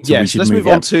something. So we Yes, should let's move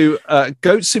on. on to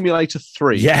Goat Simulator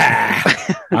 3. Yeah,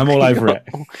 I'm all over it.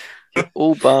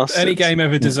 All bastards. Any game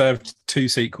ever deserved 2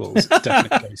 sequels.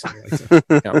 Definitely Goat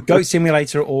Simulator. Goat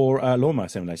Simulator or Lawnmower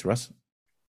Simulator, Russ?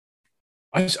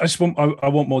 I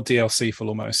want more DLC for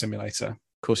Lawnmower Simulator.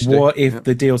 Of course you do. What if Yeah.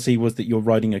 the DLC was that you're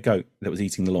riding a goat that was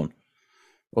eating the lawn?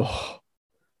 Oh,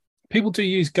 People do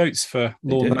use goats for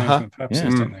They lawn do. management purposes, Yeah.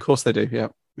 don't they? of course they do. Yeah.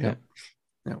 Yeah.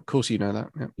 Yeah, of course you know that.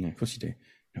 Yeah. Yeah, of course you do.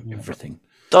 Know everything.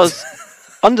 Does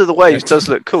Under the Waves does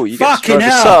look cool. You get to Fucking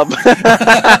drive a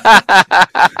sub.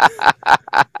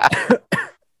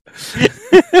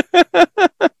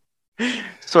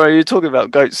 Sorry, you're talking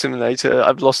about Goat Simulator.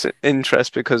 I've lost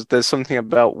interest because there's something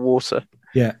about water.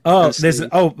 Yeah. Oh, That's there's. the-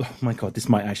 Oh my god, this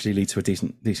might actually lead to a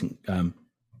decent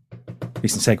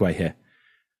segue here.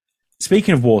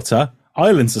 Speaking of water,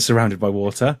 islands are surrounded by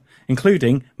water,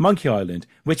 including Monkey Island,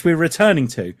 which we're returning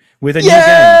to with a new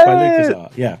game by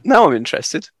LucasArts. Yeah. Now I'm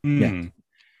interested. Hmm.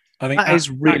 I think That is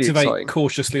really activate exciting.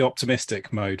 cautiously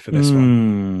optimistic mode for this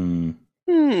one.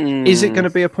 Is it going to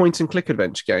be a point and click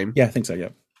adventure game Yeah, I think so. Yeah.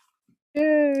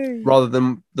 rather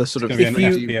than the sort of? It's going to be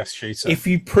an If you- FPS shooter. If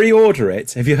you pre-order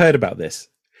it, have you heard about this?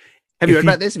 Have you if heard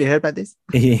about this? Have you heard about this?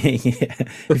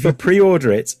 If you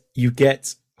pre-order it, you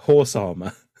get horse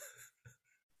armor.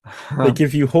 They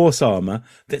give you horse armor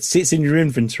that sits in your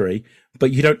inventory, but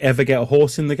you don't ever get a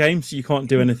horse in the game, so you can't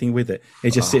do anything with it.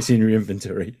 It just sits in your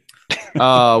inventory.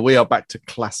 We are back to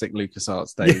classic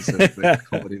LucasArts days of the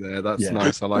comedy there. That's Yeah.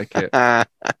 nice. I like it.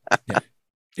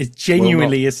 It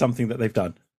genuinely is something that they've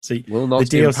done. So Will not the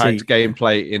DLC impact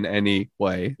gameplay in any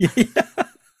way.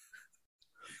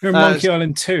 Remember Monkey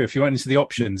Island 2, if you went into the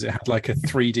options, it had like a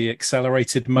 3D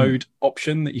accelerated mode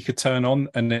option that you could turn on,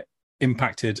 and it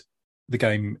impacted the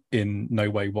game in no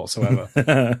way whatsoever.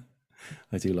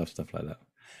 I do love stuff like that.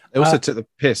 They also took the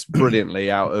piss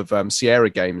brilliantly out of Sierra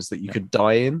games that you could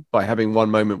die in by having one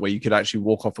moment where you could actually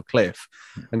walk off a cliff,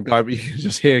 and you could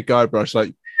just hear Guybrush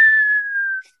like,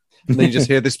 and then you just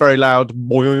hear this very loud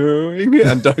boing,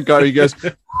 and Guy goes,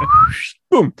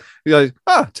 boom. He goes,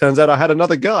 turns out I had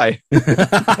another guy.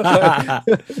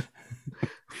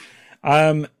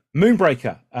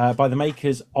 Moonbreaker by the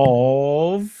makers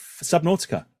of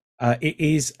Subnautica. It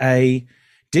is a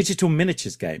digital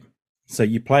miniatures game. So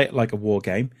you play it like a war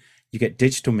game. You get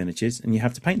digital miniatures and you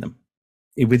have to paint them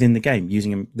within the game,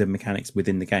 using the mechanics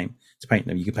within the game to paint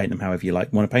them. You can paint them however you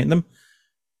want to paint them.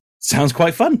 Sounds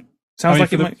quite fun. Sounds like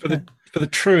for the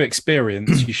true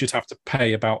experience, you should have to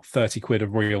pay about 30 quid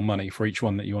of real money for each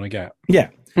one that you want to get. Yeah.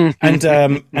 And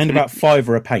about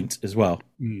 $5 a paint as well,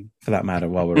 for that matter,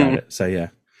 while we're at it. So yeah.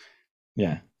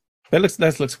 But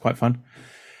that looks quite fun.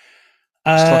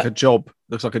 It's like a job.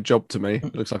 Looks like a job to me.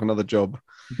 It looks like another job.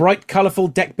 Bright, colourful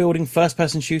deck building first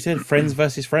person shooter, friends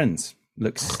versus friends.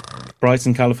 Looks bright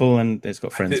and colourful, and it's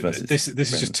got friends versus. This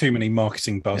is just too many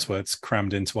marketing buzzwords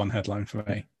crammed into one headline for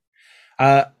me.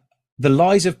 The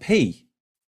Lies of P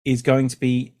is going to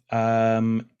be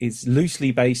is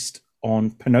loosely based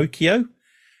on Pinocchio,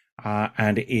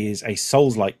 and it is a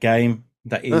Souls-like game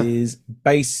that is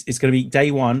It's going to be day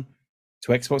one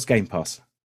to Xbox Game Pass.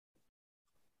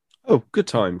 Oh, good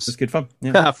times. It's good fun.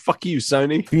 Yeah. Fuck you,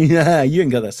 Sony. Yeah, you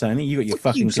ain't got that, Sony. You got your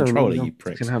Fuck fucking you, Sony. controller, You you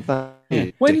pricks. can have that. Yeah.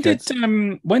 you When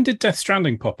dickheads. did Death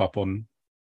Stranding pop up on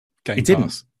Game It didn't.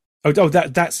 Pass? Oh,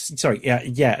 that's sorry.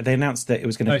 Yeah. They announced that it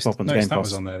was going to pop on Game that Pass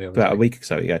was on there the other about day. a week or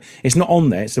so ago. It's not on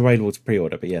there. It's available to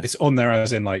pre-order, but yeah, It's on there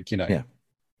as in Yeah.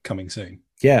 coming soon.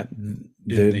 yeah. In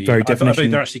The very I definition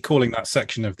think they're actually calling that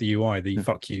section of the UI the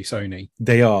 "fuck you, Sony"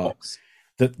 they are. box.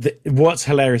 What's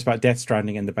hilarious about Death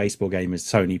Stranding and the baseball game is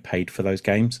Sony paid for those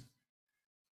games,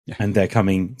 and they're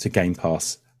coming to Game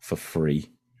Pass for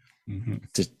free. Mm-hmm.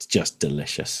 Just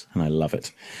delicious, and I love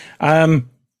it.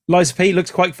 Lies of P looks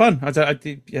quite fun.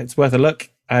 It's worth a look.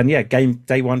 And yeah,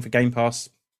 day one for Game Pass,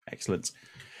 excellent.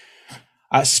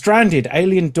 Stranded: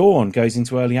 Alien Dawn goes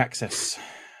into early access.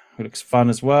 It looks fun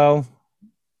as well.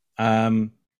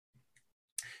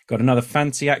 Got another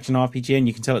fancy action RPG, and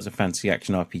you can tell it's a fancy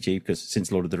action RPG because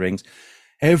since Lord of the Rings,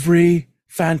 every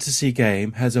fantasy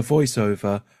game has a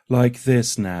voiceover like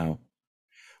this now,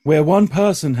 where one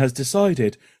person has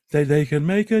decided that they can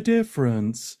make a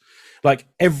difference. Like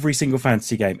every single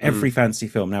fantasy game, every fantasy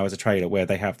film now has a trailer where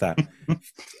they have that.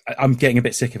 I'm getting a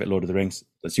bit sick of it, Lord of the Rings.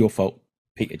 That's your fault,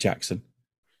 Peter Jackson.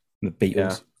 And the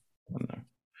Beatles. I don't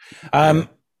know.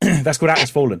 That's called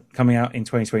Atlas Fallen, coming out in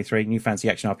 2023. New fantasy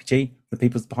action RPG. The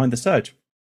people behind the Surge.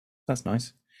 That's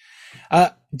nice.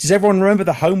 Does everyone remember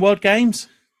the Homeworld games?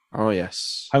 Oh,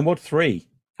 yes. Homeworld 3,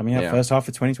 coming out first half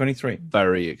of 2023.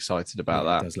 Very excited about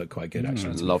that. It does look quite good,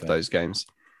 actually. Love those games.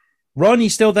 Ron, you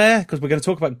still there? Because we're going to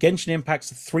talk about Genshin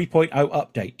Impact's 3.0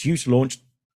 update, due to launch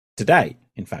today,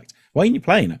 in fact. Why aren't you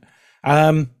playing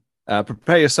it?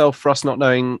 Prepare yourself for us not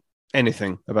knowing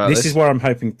anything about this. This is where I'm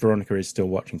hoping Veronica is still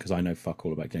watching, because I know fuck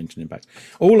all about Genshin Impact.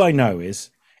 All I know is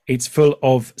it's full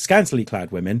of scantily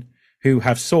clad women who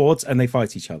have swords and they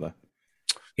fight each other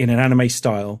in an anime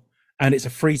style, and it's a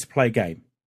free-to-play game.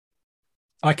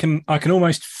 I can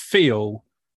almost feel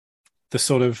the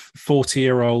sort of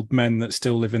 40-year-old men that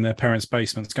still live in their parents'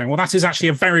 basements going, well, that is actually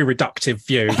a very reductive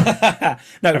view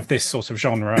of this sort of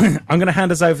genre. I'm going to hand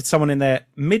us over to someone in their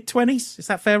mid-20s. Is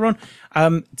that fair, Ron?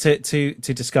 To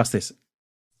discuss this.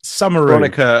 Summer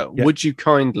Veronica, would you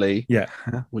kindly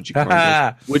would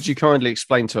you kindly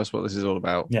explain to us what this is all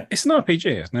about? Yeah. It's an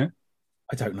RPG, isn't it?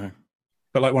 I don't know.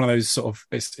 But like one of those sort of,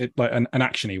 it's like an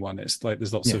action-y one. It's like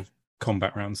there's lots of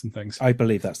combat rounds and things. I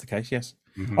believe that's the case, yes.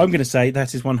 Mm-hmm. I'm going to say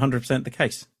that is 100% the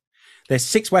case. There's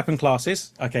 6 weapon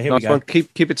classes. Okay, here we go. One.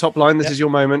 Keep it top line. This is your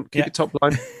moment. Keep it top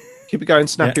line. Keep it going.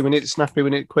 Snappy when it's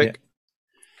quick. Yeah.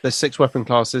 There's 6 weapon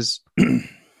classes.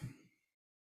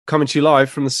 Coming to you live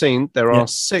from the scene, there are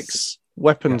 6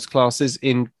 weapons classes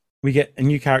in. We get a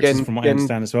new characters from what I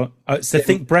understand as well. So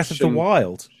think Breath of the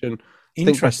Wild. Think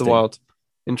Breath of the Wild.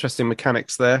 Interesting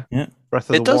mechanics there. Yeah. Breath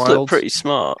of the Wild. It does look pretty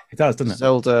smart. It does, doesn't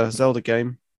it? Zelda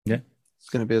game. Yeah. It's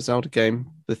going to be a Zelda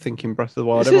game. They're thinking Breath of the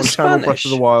Wild. Is Everyone's channel Breath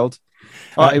of the Wild.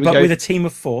 All right, but with a team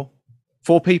of 4.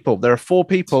 4 people. There are 4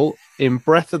 people in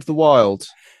Breath of the Wild.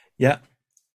 Yeah.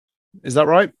 Is that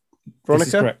right, Veronica?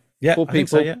 This is correct. Yeah, 4 I people. think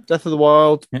so, yeah. Breath of the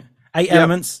Wild. Yeah. 8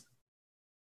 elements.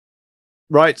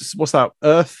 Right. What's that?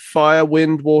 Earth, fire,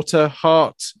 wind, water,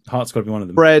 heart. Heart's got to be one of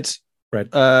them. Bread.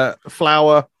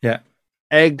 Flour. Yeah.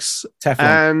 Eggs. Teflon.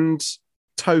 And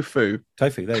tofu.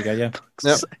 Tofu. There you go. Yeah.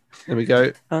 Yep. There we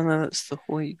go. Oh no, that's the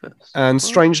Hoivus. And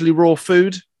strangely raw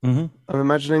food. Mm-hmm. I'm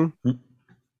imagining.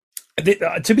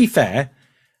 To be fair,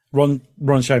 Ron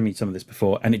showed me some of this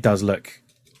before, and it does look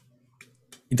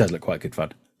quite good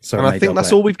fun. So and I think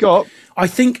that's all we've got. I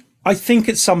think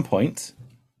at some point,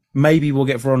 maybe we'll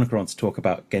get Veronica on to talk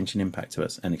about Genshin Impact to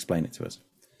us and explain it to us.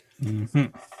 Mm-hmm.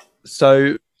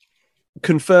 So,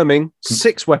 confirming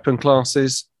 6 weapon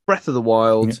classes, Breath of the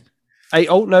Wild, 8.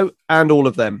 Oh no, and all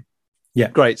of them. Yeah,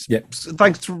 great. Yeah,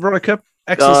 thanks, Veronica.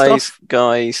 Excellent stuff.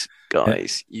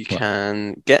 Guys, you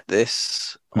can get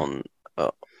this on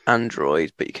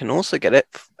Android, but you can also get it.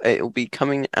 It'll be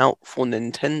coming out for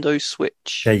Nintendo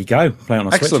Switch. There you go. Play it on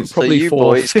a Excellent. Switch. Probably so you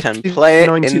boys can play it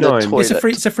in the toilet.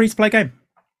 It's a free to play game.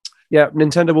 Yeah,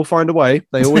 Nintendo will find a way.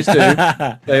 They always do.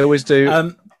 They always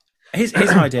do. Here's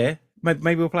an idea.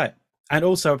 Maybe we'll play it. And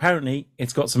also, apparently,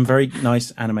 it's got some very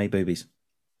nice anime boobies.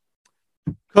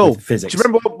 Cool. Physics. Do you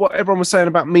remember what everyone was saying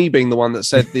about me being the one that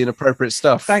said the inappropriate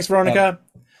stuff? Thanks, Veronica.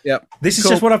 Yeah. This is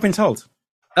just what I've been told.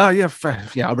 Oh, yeah.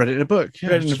 Yeah, I read it in a book.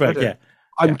 Yeah,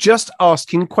 I'm just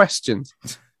asking questions.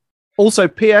 Also,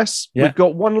 P.S. We've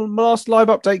got one last live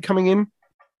update coming in.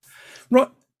 Right.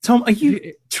 Tom, are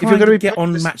you trying to get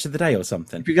on Match of the Day or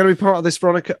something? If you're going to be part of this,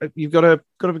 Veronica, you've got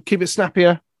to keep it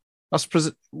snappier.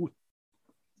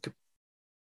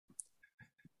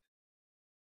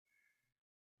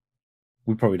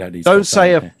 We probably don't need. Don't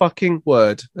say a fucking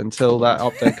word until that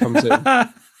update comes in.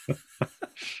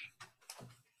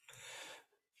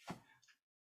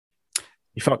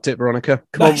 You fucked it, Veronica.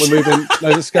 Come on, we're moving. No,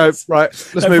 let's go. Right,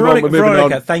 let's move on. We're moving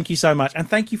Veronica, on. Thank you so much, and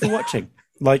thank you for watching.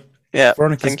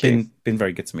 Veronica's been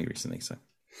very good to me recently. So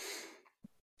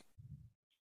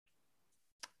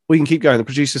we can keep going. The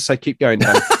producers say keep going.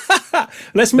 Dan.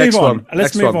 Let's move on.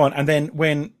 Let's move on, and then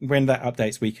when that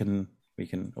updates, we can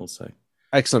also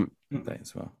excellent update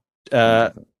as well.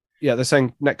 Yeah, they're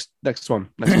saying next one.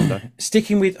 Next one.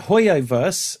 Sticking with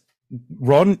Hoyoverse,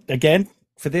 Ron again.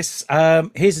 For this,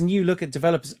 here's a new look at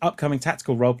developers' upcoming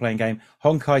tactical role-playing game,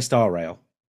 Honkai Star Rail.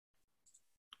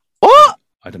 What?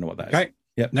 I don't know what that is. Okay.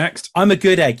 Yep. Next. I'm a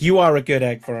good egg. You are a good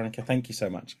egg, Veronica. Thank you so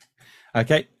much.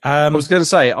 Okay. I was going to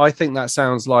say, I think that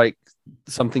sounds like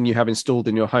something you have installed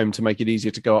in your home to make it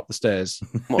easier to go up the stairs.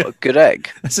 What a good egg.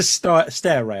 That's a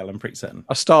stair rail, I'm pretty certain.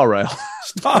 A star rail.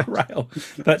 Star rail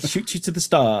that shoots you to the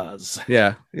stars.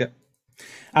 Yeah.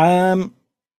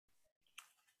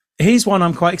 Here's one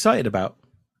I'm quite excited about.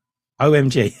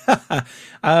 OMG.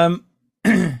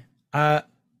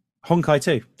 Honkai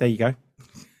 2. There you go.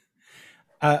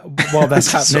 While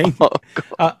that's happening,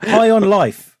 High on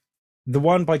Life, the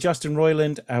one by Justin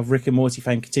Roiland, Rick and Morty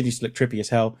fame, continues to look trippy as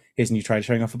hell. Here's a new trailer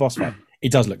showing off a boss fight.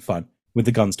 It does look fun with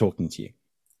the guns talking to you.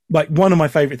 Like, one of my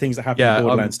favorite things that happened in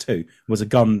Borderlands 2 was a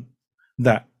gun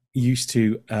that used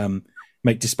to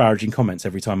make disparaging comments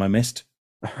every time I missed.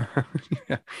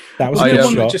 Yeah. That was the a good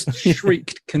one shot. that just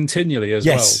shrieked continually as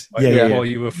Yes. well. Like, Yeah. While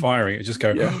you were firing, it just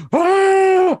go.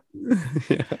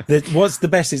 What's the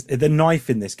best is the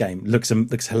knife in this game looks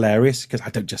hilarious because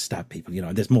I don't just stab people, you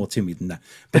know. There's more to me than that.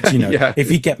 But you know,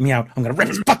 if you get me out, I'm going to rip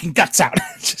his fucking guts out.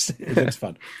 It looks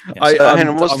fun.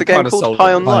 Yeah. What's the game called?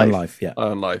 High on High on Life. Life. Yeah. High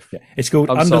on Life. Yeah. It's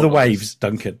called I'm Under sold the on Waves, this.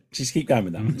 Duncan. Just keep going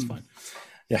with that one. It's fine.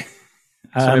 Yeah.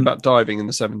 Something about diving in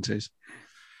the 70s.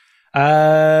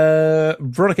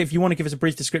 Veronica, if you want to give us a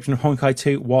brief description of Honkai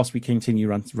 2 whilst we continue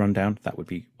run down, that would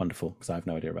be wonderful because I have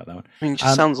no idea about that one. I mean, it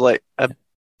just sounds like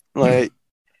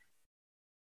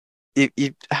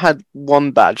you had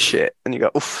one bad shit and you go,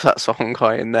 oof, that's a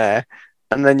Honkai in there.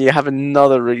 And then you have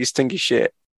another really stinky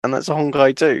shit and that's a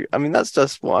Honkai too. I mean, that's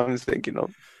just what I'm thinking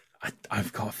of.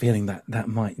 I've got a feeling that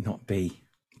might not be.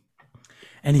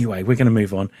 Anyway, we're going to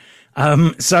move on.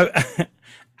 So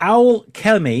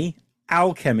Alchemy,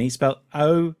 spelled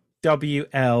OWLCHEMY.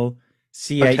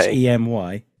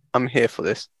 I'm here for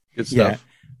this. Good stuff.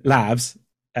 Labs,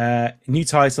 new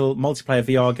title, multiplayer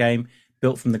VR game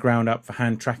built from the ground up for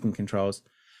hand tracking controls.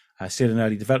 Still in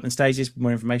early development stages.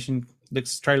 More information.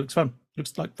 Trailer looks fun.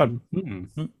 Looks like fun.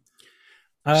 Mm-hmm.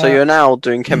 So you're now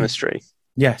doing chemistry.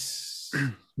 Yes.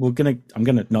 I'm gonna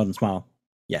nod and smile.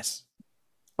 Yes.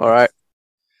 All right.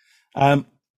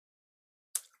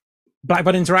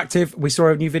 Blackbird Interactive, we saw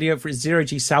a new video for its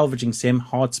zero-G salvaging sim,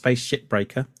 Hard Space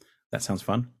Shipbreaker. That sounds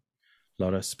fun. A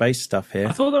lot of space stuff here.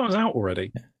 I thought that was out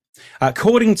already. Yeah.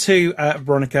 According to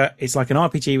Veronica, it's like an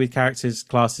RPG with characters,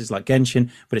 classes like Genshin,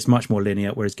 but it's much more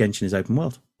linear, whereas Genshin is open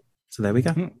world. So there we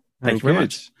go. Thank you very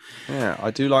much. Yeah,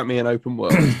 I do like me an open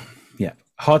world. Yeah.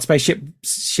 Hard Space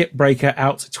Shipbreaker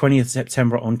out 20th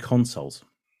September on consoles.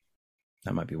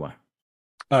 That might be why.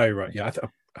 Oh, right. Yeah,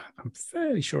 I'm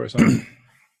fairly sure it's on.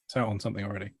 It's out on something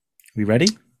already. We ready?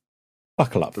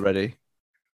 Buckle up. Ready.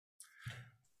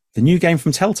 The new game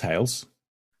from Telltales.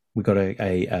 We got a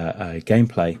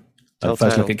gameplay.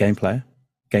 First look at gameplay.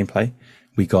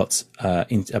 We got a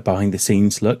behind the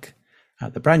scenes look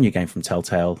at the brand new game from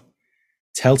Telltale's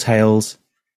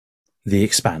The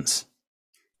Expanse.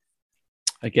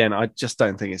 Again, I just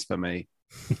don't think it's for me.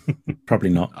 Probably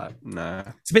not. No.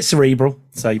 It's a bit cerebral,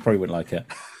 so you probably wouldn't like it.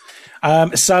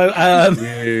 You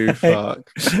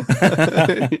fuck.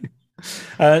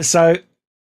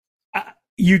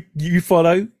 You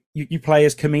follow. You play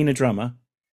as Kamina Drummer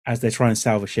as they try and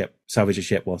salvage a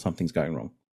ship while something's going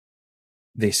wrong.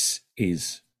 This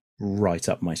is right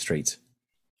up my street.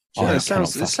 It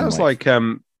sounds like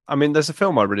I mean, there's a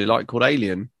film I really like called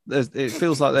Alien. It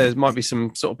feels like there might be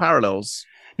some sort of parallels.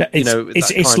 Yeah,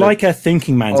 it's like a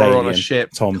thinking man's or Alien on a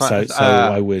ship, Tom. So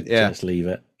I would just leave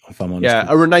it if I'm honest. Yeah,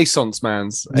 a Renaissance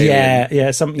man's Alien.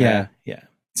 Yeah.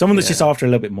 Someone that's just after a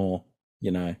little bit more,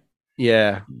 you know.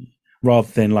 Yeah.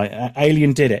 Rather than like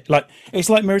Alien did it, like it's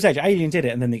like Mirror's Edge. Alien did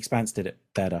it, and then The Expanse did it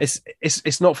better.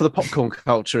 It's not for the popcorn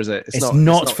culture, is it? It's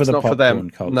not for the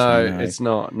popcorn culture. No, it's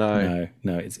not. No.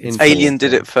 It's Alien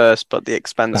did it first, but The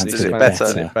Expanse did it better.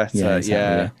 Yeah, exactly,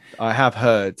 yeah. I have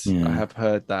heard. Yeah. I have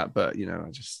heard that, but you know, I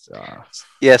just.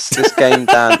 Yes, this game,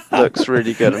 Dan, looks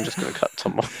really good. I'm just going to cut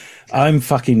Tom off. I'm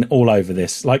fucking all over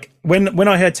this. Like when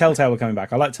I heard Telltale were coming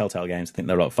back, I like Telltale games. I think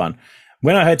they're a lot of fun.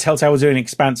 When I heard Telltale was doing an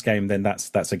Expanse game, then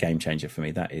that's a game changer for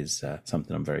me. That is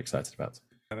something I'm very excited about.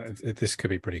 This could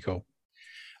be pretty cool.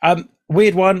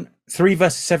 Weird one, 3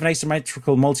 versus 7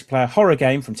 asymmetrical multiplayer horror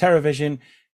game from TerraVision.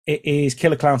 It is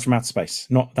Killer Clowns from Outer Space.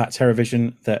 Not that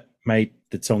TerraVision that made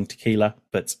the song Tequila,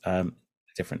 but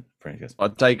different. A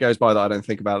day goes by that I don't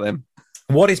think about them.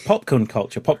 What is popcorn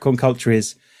culture? Popcorn culture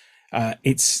is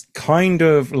it's kind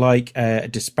of like a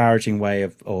disparaging way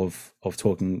of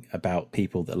talking about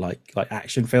people that like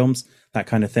action films, that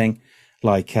kind of thing.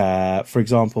 Like, for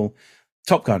example,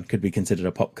 Top Gun could be considered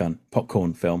a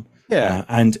popcorn film. Yeah.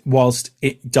 And whilst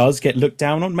it does get looked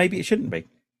down on, maybe it shouldn't be.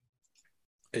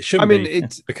 It shouldn't be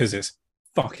because it's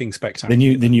fucking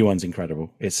spectacular. The new one's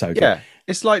incredible. It's so good. Yeah.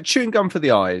 It's like chewing gum for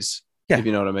the eyes. Yeah. If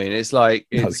you know what I mean. It's like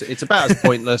it's about as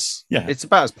pointless. Yeah. It's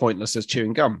about as pointless as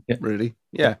chewing gum, really.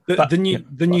 Yeah. The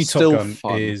new Top Gun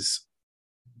fun. is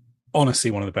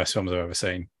honestly one of the best films I've ever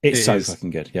seen. It's so fucking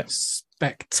good. Yeah.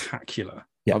 Spectacular.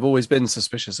 Yeah. I've always been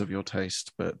suspicious of your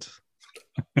taste, but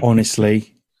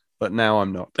Honestly. but now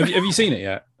I'm not. Have you seen it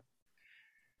yet?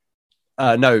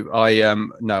 No,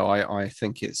 I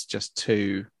think it's just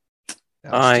too.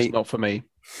 It's just not for me.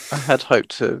 I had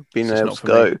hoped to have been It's just able not to for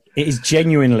go. me. It is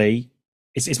genuinely.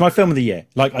 It's my film of the year.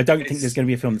 Like, I don't think there's going to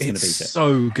be a film that's going to beat It's it.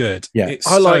 so good. Yeah. It's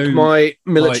I like so, my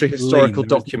military like, historical lean.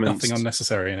 There is documents. Nothing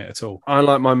unnecessary in it at all. I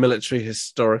like my military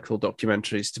historical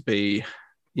documentaries to be,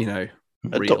 A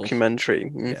real. documentary.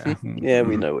 Mhm. Yeah,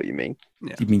 we know what you mean.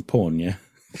 You mean porn, yeah?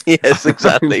 Yes,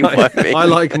 exactly what I mean. I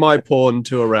like my porn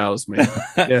to arouse me.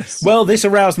 Yes. Well, this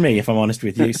aroused me, if I'm honest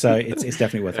with you, so it's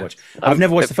definitely worth watching. I've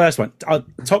never watched the first one.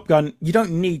 Top Gun, you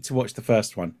don't need to watch the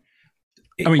first one.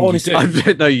 I mean, honestly, you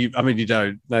do. No, you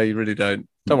don't. No, you really don't.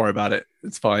 Don't worry about it.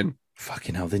 It's fine.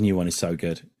 fucking hell, the new one is so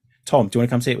good. Tom, do you want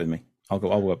to come see it with me? I'll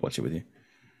watch it with you.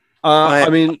 I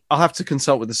mean, I'll have to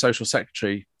consult with the social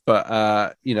secretary,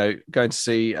 but going to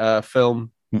see a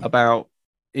film about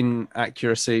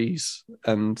inaccuracies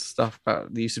and stuff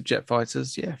about the use of jet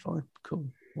fighters. Yeah, fine, cool,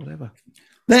 whatever.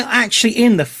 They're actually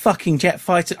in the fucking jet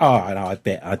fighter. Oh, I know. I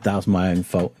bet that was my own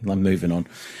fault. I'm moving on.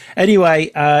 Anyway,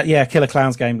 Killer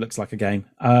Clowns game looks like a game.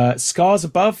 Scars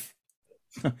Above,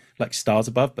 like stars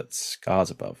above, but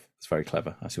scars above. It's very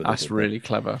clever. I see what That's really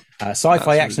clever.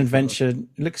 Sci-fi That's action really adventure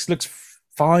looks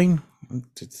fine.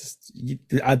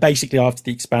 I basically, after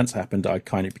The Expanse happened, I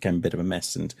kind of became a bit of a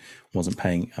mess and wasn't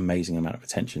paying amazing amount of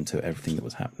attention to everything that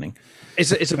was happening.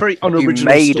 It's a very unoriginal You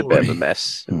made story. a bit of a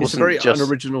mess. It It's a wasn't very just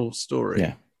unoriginal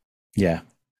story. Yeah.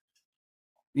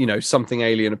 Something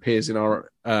alien appears in our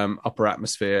upper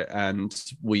atmosphere and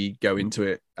we go into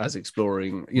it as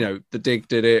exploring. The Dig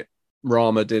did it,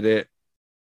 Rama did it,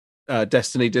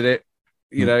 Destiny did it.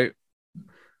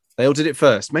 They all did it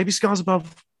first. Maybe Scars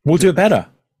Above. We'll do it better.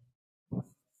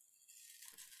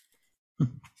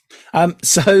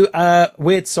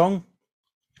 Weird Song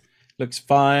looks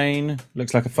fine.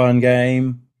 Looks like a fun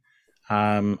game.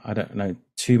 I don't know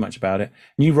too much about it.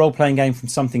 New role-playing game from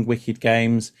Something Wicked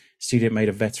Games. Studio made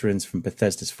of veterans from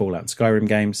Bethesda's Fallout and Skyrim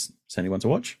games. Certainly one to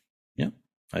watch. Yeah,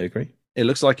 I agree. It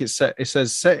looks like it's set. It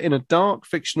says set in a dark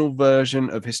fictional version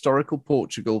of historical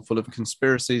Portugal, full of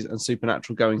conspiracies and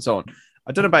supernatural goings on.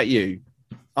 I don't know about you.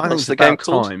 I think What's it's the game about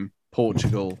called? time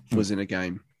Portugal was in a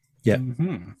game. Yeah.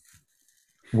 Mhm.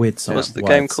 Weird Song. What's the Wild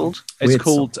game Song. called? It's Weird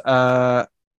called.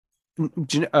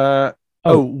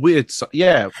 Oh. Weird.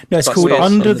 Yeah. No, it's But called spelled-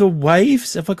 Under the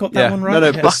Waves. Have I got that Yeah. one right? No, no,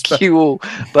 Yeah. but- Fuck you all.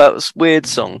 But it's weird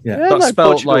song. Yeah. But no,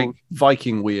 spelled Portugal. like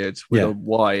Viking weird with Yeah. a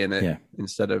Y in it Yeah.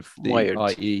 instead of the Weird.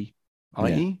 IE.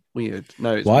 IE? Weird.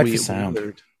 No, it's Wide for weird. sound.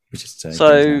 Weird. Which is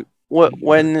So,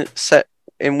 when set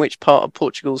in which part of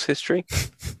Portugal's history?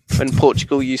 When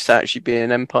Portugal used to actually be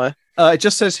an empire? It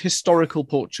just says historical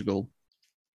Portugal,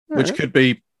 which Alright. could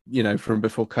be, from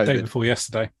before COVID. Day before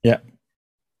yesterday.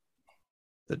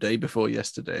 The day before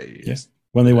yesterday. Yeah.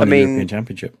 When they won I the mean- European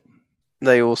Championship.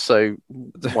 They also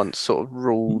once sort of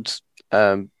ruled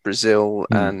Brazil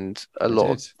and a They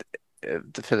lot did.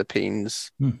 of the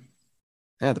Philippines.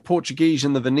 Yeah, the Portuguese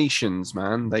and the Venetians,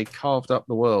 man, they carved up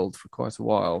the world for quite a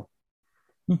while.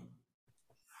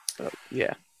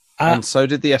 Yeah. And so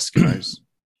did the Eskimos.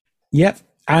 Yep.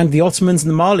 And the Ottomans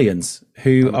and the Malians,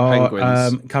 who And the are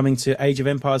Penguins. coming to Age of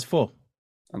Empires 4.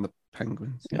 And the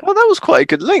penguins. Oh, that was quite a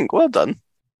good link. Well done.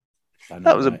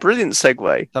 That was a brilliant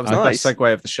segue. That was the nice. best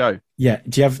segue of the show. Yeah.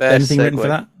 Do you have Best anything written segue. for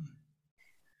that?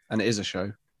 And it is a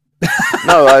show.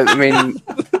 No, I mean,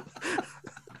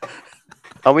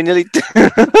 are we nearly? How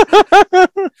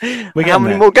getting many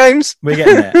there. more games? We're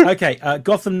getting there. Okay,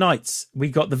 Gotham Knights. We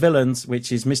got the villains,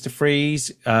 which is Mr.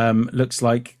 Freeze. Looks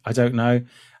like, I don't know.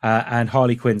 And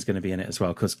Harley Quinn's going to be in it as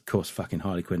well, because of course, fucking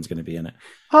Harley Quinn's going to be in it.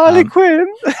 Harley Quinn.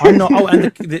 I'm not. Oh, and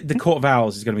the Court of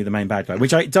Owls is going to be the main bad guy,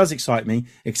 which does excite me.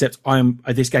 Except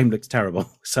this game looks terrible,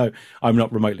 so I'm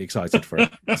not remotely excited for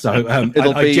it. So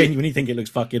I genuinely think it looks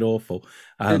fucking awful.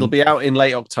 It'll be out in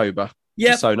late October.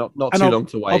 Yeah, So not And too I'll- long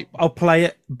to wait. I'll play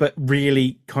it, but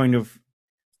really kind of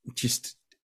just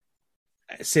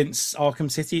since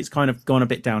Arkham City, it's kind of gone a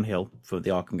bit downhill for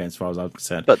the Arkham games, as far as I'm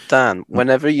concerned. But Dan,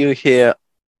 whenever you hear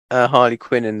Harley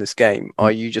Quinn in this game,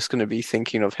 are you just going to be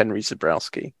thinking of Henry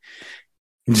Zabrowski?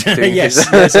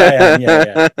 yes, I am.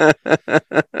 Yeah.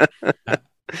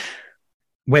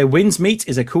 Where Winds Meet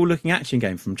is a cool-looking action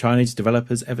game from Chinese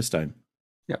developers Everstone.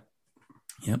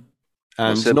 Yep.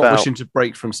 What's And it not about? wishing to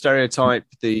break from stereotype,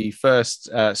 the first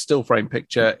still frame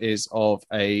picture is of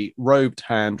a robed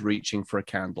hand reaching for a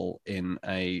candle in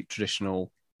a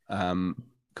traditional kind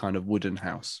of wooden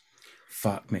house.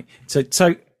 Fuck me. So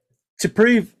to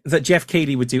prove that Jeff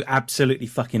Keighley would do absolutely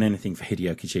fucking anything for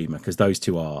Hideo Kojima, because those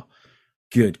two are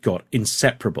good God,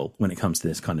 inseparable when it comes to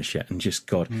this kind of shit. And just,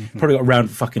 God, probably got a round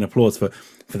of fucking applause for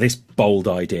this bold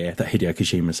idea that Hideo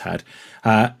Kojima's had.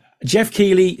 Jeff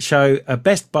Keighley show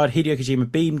Best Bud Hideo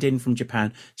Kojima beamed in from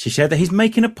Japan to share that he's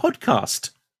making a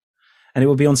podcast. And it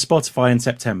will be on Spotify in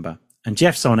September. And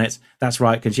Jeff's on it. That's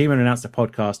right. Kojima announced a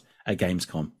podcast at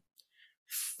Gamescom.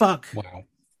 Fuck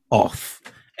off.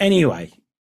 Anyway,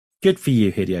 good for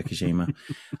you, Hideo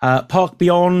Kojima. Park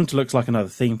Beyond looks like another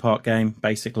theme park game,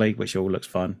 basically, which all looks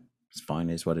fun. It's fine,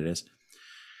 is what it is.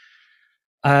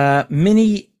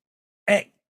 Many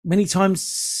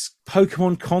times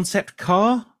Pokemon concept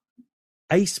car,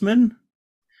 Aceman.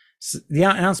 The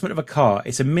announcement of a car.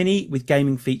 It's a mini with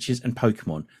gaming features and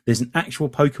Pokemon. There's an actual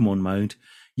Pokemon mode.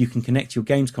 You can connect your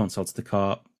games console to the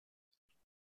car.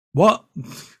 What?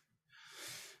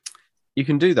 You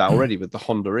can do that already with the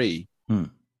Honda E.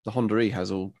 The Honda E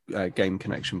has all game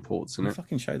connection ports in it.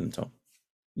 Fucking show them, Tom.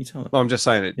 You tell them. Well, I'm just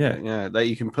saying it. Yeah. That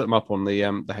you can put them up on the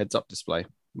heads-up display,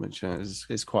 which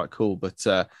is quite cool. But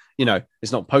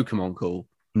it's not Pokemon cool.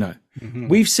 No.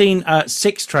 We've seen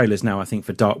 6 trailers now, I think,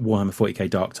 for Warhammer 40k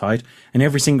Darktide, and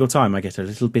every single time I get a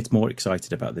little bit more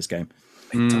excited about this game.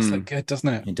 It does look good, doesn't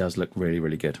it? It does look really,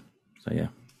 really good. So yeah.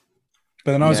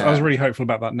 But then I was really hopeful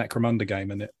about that Necromunda game,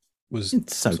 and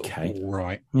it's okay. All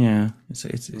right. Yeah, it's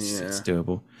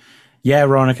doable. Yeah,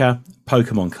 Veronica,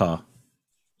 Pokemon car.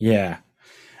 Yeah.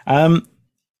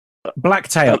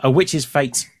 Blacktail, A Witch's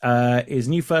Fate, is a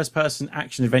new first-person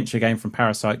action-adventure game from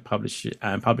Parasite,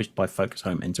 published by Focus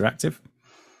Home Interactive.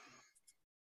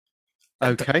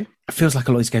 Okay. It feels like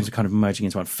a lot of these games are kind of merging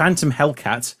into one. Phantom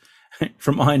Hellcat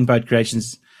from Ironbird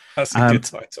Creations. That's a good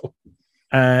title.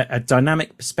 A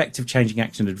dynamic, perspective-changing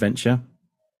action-adventure.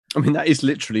 I mean, that is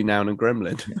literally Noun and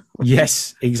Gremlin.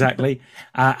 Yes, exactly.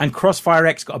 And Crossfire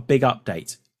X got a big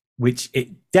update, which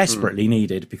it desperately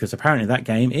needed because apparently that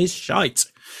game is shite.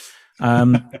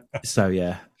 So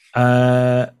yeah.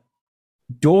 Dwarf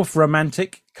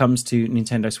Romantic comes to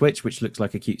Nintendo Switch, which looks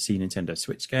like a cutesy Nintendo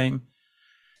Switch game.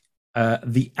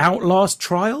 The Outlast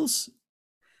Trials.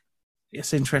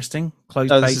 It's interesting. Closed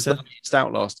beta. This is the latest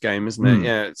Outlast game, isn't it?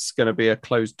 Yeah, it's going to be a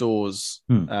closed doors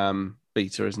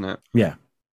beta, isn't it? Yeah.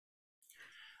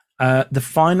 The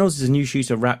Finals is a new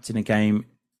shooter wrapped in a game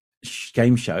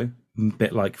show, a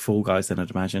bit like Fall Guys, then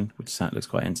I'd imagine, which looks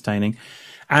quite entertaining.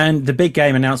 And the big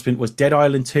game announcement was Dead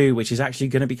Island 2, which is actually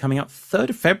going to be coming out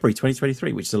 3rd of February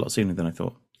 2023, which is a lot sooner than I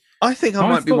thought. I think I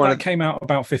might be one that came out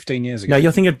about 15 years ago. No,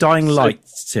 you're thinking of Dying Light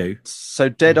 2. So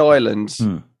Dead Island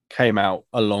came out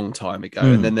a long time ago,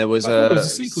 and then there was a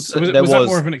sequel. Was that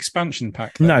more of an expansion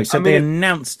pack? Though? No, so they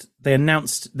announced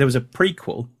there was a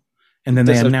prequel, and then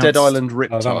they announced Dead Island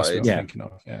Riptide. Oh, that was what I was thinking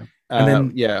of. Yeah,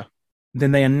 and then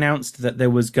then they announced that there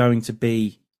was going to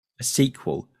be a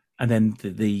sequel, and then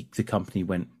the company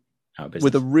went out of business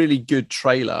with a really good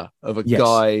trailer of a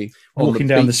guy walking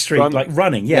down the street, like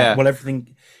running. Yeah, well,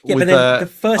 everything. Yeah, but then the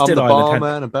first Dead Island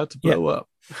had about to blow up.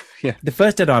 Yeah, the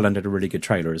first Dead Island had a really good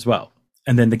trailer as well,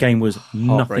 and then the game was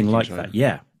nothing like that.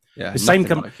 Yeah, the same.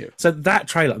 So that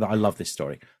trailer, I love this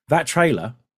story. That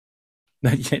trailer.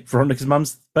 Veronica's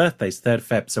mum's birthday's 3rd of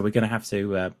Feb, so we're going to have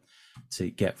to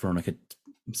get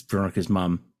Veronica's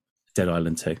mum Dead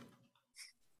Island 2.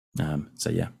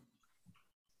 So yeah.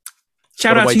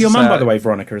 Shout out to your mum, by the way,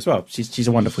 Veronica, as well. She's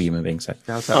a wonderful human being. So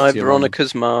hi,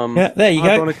 Veronica's mum. Yeah, there you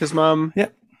go. Veronica's mum.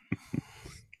 Yep.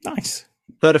 Nice.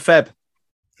 3rd of Feb.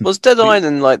 Was Dead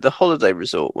Island like the holiday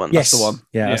resort one? Yes, that's the one.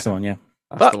 Yeah, that's the one. Yeah.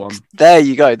 That's the one. There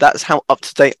you go. That's how up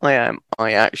to date I am.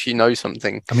 I actually know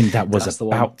something. I mean, that was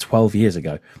about 12 years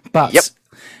ago. But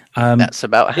that's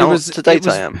about how up to date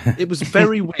I am. It was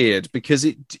very weird because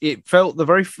it felt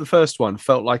the first one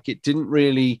felt like it didn't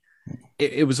really.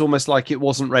 It was almost like it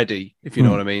wasn't ready, if you know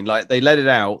what I mean. Like they let it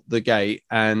out the gate,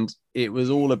 and it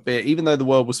was all a bit. Even though the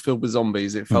world was filled with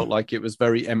zombies, it felt like it was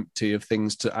very empty of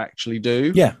things to actually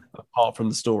do. Yeah. Apart from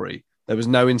the story, there was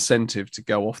no incentive to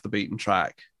go off the beaten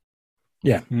track.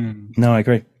 Yeah. No, I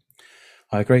agree.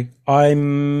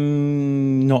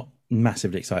 I'm not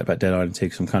massively excited about Dead Island 2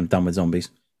 because I'm kind of done with zombies.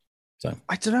 So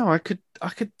I don't know. I could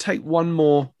take one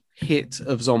more hit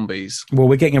of zombies. Well,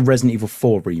 we're getting a Resident Evil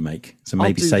 4 remake, so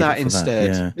maybe save that it for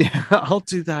instead. That. Yeah, I'll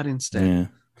do that instead.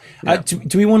 Yeah.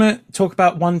 Do we want to talk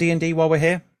about 1D&D while we're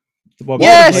here?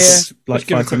 Yes. Like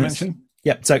 5 minutes.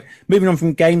 Yeah. So moving on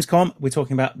from Gamescom, we're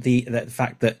talking about the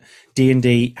fact that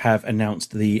D&D have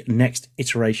announced the next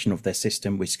iteration of their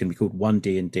system, which is going to be called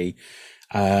 1D&D,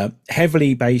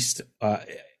 heavily based.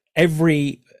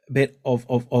 Every bit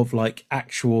of like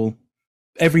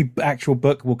every actual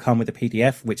book will come with a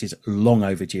PDF, which is long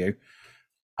overdue.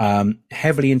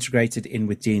 Heavily integrated in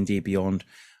with D&D Beyond.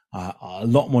 a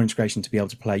lot more integration to be able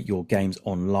to play your games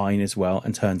online as well,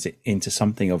 and turns it into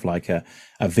something of like a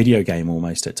video game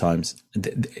almost at times.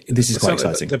 This is quite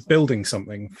exciting. They're building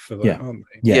something for that, aren't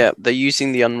they? Yeah, they're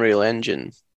using the Unreal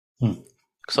Engine.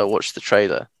 Because I watched the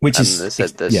trailer, they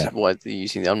said why they're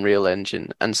using the Unreal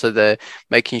Engine, and so they're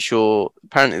making sure.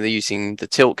 Apparently, they're using the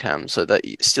tilt cam so that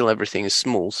still everything is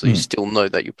small, so you still know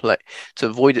that you play, to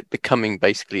avoid it becoming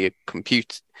basically a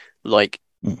computer, like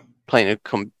playing a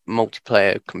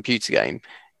multiplayer computer game.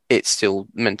 It's still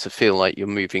meant to feel like you're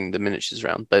moving the miniatures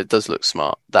around, but it does look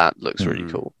smart. That looks really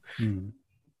cool.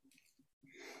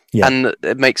 Yeah, and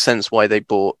it makes sense why they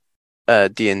bought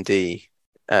D&D.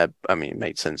 I mean, it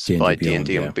made sense to buy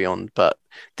D&D and Beyond, but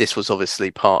this was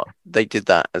obviously they did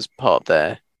that as part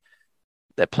of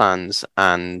their plans,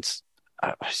 and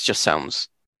it just sounds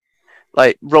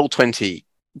like Roll20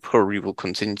 probably will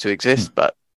continue to exist,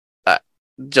 but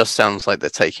just sounds like they're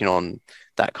taking on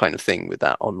that kind of thing with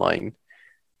that online,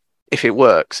 if it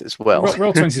works as well.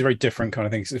 Roll20 is a very different kind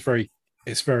of thing.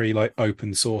 It's very like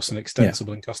open source and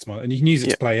extensible and customized, and you can use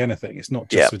it to play anything. It's not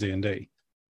just for D&D.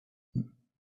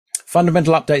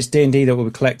 Fundamental updates D&D that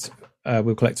we'll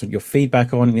collect your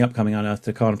feedback on in the upcoming Unearthed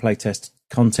Arcana playtest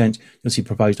content. You'll see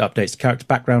proposed updates to character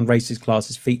background, races,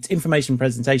 classes, feats, information,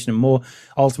 presentation, and more.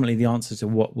 Ultimately, the answer to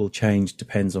what will change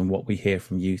depends on what we hear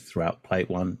from you throughout Play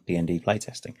 1 D&D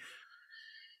playtesting.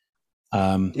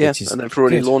 And they've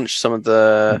already launched some of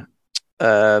the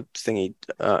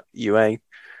UA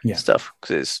stuff,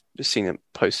 because it's seen it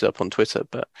posted up on Twitter,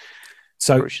 but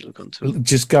so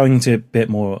just going to a bit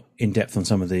more in depth on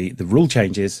some of the rule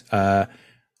changes.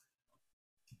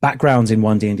 Backgrounds in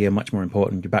 1D&D are much more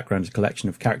important. Your background is a collection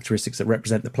of characteristics that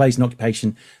represent the place and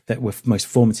occupation that were most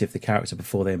formative to the character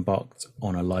before they embarked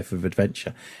on a life of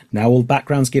adventure. Now all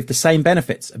backgrounds give the same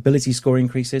benefits. Ability score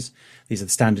increases. These are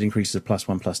the standard increases of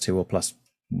 +1, +2, or +1,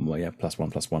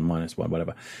 +1, -1,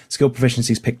 whatever. Skill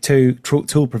proficiencies, pick 2.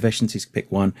 Tool proficiencies,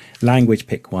 pick 1. Language,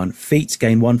 pick 1. Feats,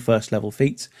 gain 1 first level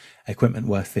feats. Equipment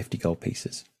worth 50 gold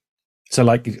pieces. So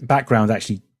like backgrounds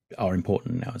actually are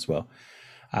important now as well.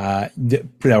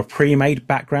 There are pre-made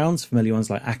backgrounds, familiar ones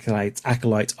like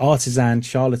Acolyte, Artisan,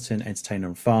 Charlatan, Entertainer,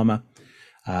 and Farmer.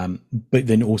 But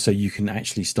then also you can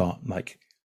actually start like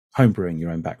homebrewing your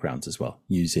own backgrounds as well,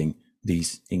 using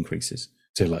these increases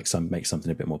to like make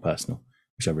something a bit more personal,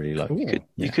 which I really like.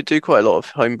 You could do quite a lot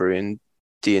of homebrew in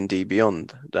D&D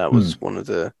Beyond. That was one of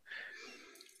the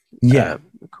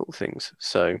cool things.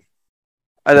 So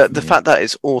the fact that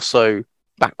it's also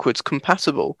backwards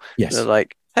compatible. Yes. They're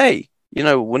like, hey,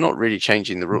 we're not really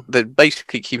changing the rule. They're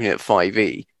basically keeping it at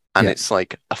 5e, and it's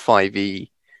like a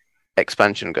 5e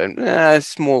expansion going,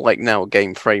 it's more like now a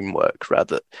game framework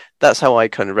rather. That's how I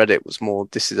kind of read it, was more,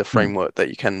 this is a framework that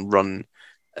you can run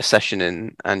a session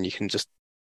in, and you can just,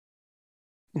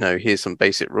 here's some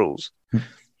basic rules.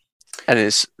 And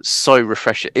it's so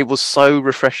refreshing. It was so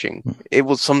refreshing. It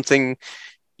was something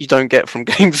you don't get from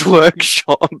Games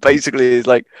Workshop. Basically, it's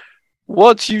like,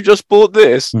 what? You just bought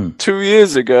this 2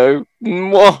 years ago?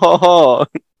 Now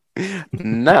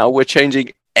we're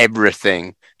changing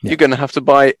everything. You're going to have to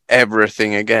buy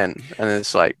everything again. And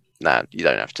it's like, nah, you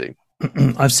don't have to.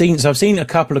 I've seen a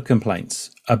couple of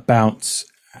complaints about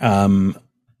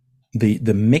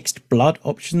the mixed blood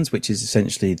options, which is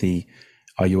essentially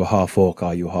are you a half orc,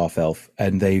 are you a half elf?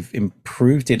 And they've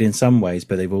improved it in some ways,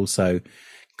 but they've also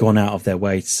gone out of their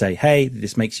way to say, hey,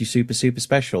 this makes you super, super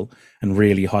special, and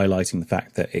really highlighting the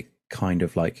fact that it kind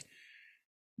of like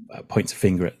points a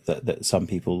finger at that some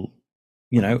people,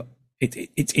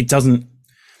 it doesn't,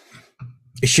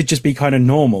 it should just be kind of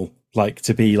normal, like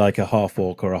to be like a half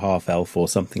orc or a half elf or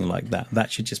something like that.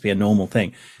 That should just be a normal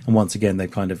thing. And once again, they've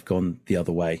kind of gone the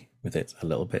other way with it a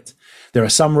little bit. There are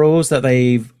some rules that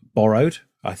they've borrowed,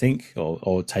 I think,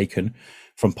 or taken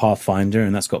from Pathfinder,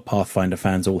 and that's got Pathfinder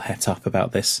fans all het up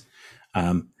about this.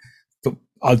 But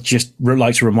I'd just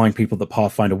like to remind people that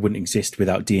Pathfinder wouldn't exist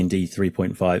without D&D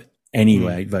 3.5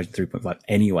 anyway, version 3.5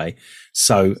 anyway.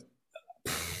 So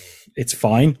it's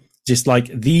fine. Just like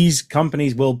these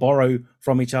companies will borrow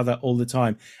from each other all the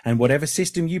time, and whatever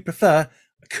system you prefer,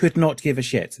 could not give a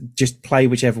shit. Just play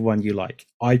whichever one you like.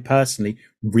 I personally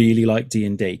really like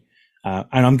D&D. And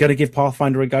I'm going to give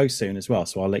Pathfinder a go soon as well,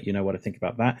 so I'll let you know what I think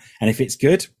about that. And if it's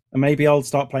good, maybe I'll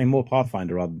start playing more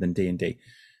Pathfinder rather than D&D.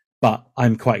 But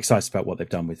I'm quite excited about what they've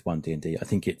done with 1D&D. I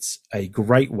think it's a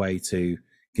great way to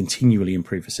continually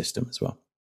improve a system as well.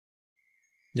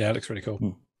 Yeah, it looks really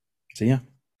cool. So yeah,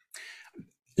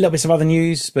 a little bit of other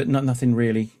news, but nothing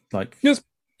really yes.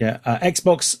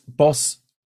 Xbox boss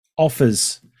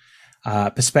offers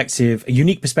a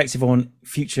unique perspective on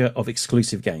future of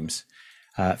exclusive games.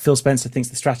 Phil Spencer thinks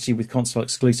the strategy with console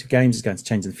exclusive games is going to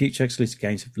change in the future. Exclusive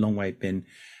games have a long way been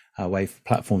a way for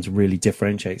platforms to really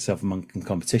differentiate itself among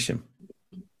competition.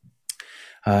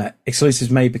 Exclusives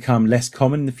may become less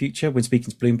common in the future. When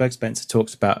speaking to Bloomberg, Spencer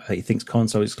talks about he thinks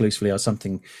console exclusively are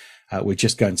something we're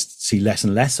just going to see less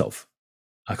and less of.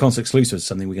 Console exclusives is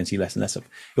something we're going to see less and less of.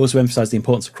 He also emphasised the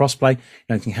importance of crossplay,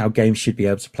 noting how gamers should be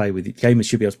able to play with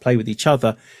each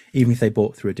other, even if they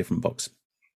bought through a different box.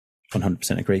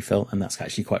 100% agree, Phil, and that's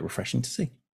actually quite refreshing to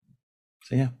see.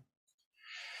 So yeah,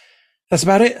 that's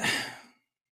about it.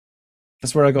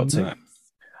 That's where I got to.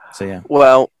 So yeah.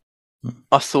 Well,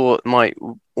 I thought it might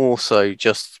also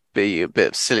just be a bit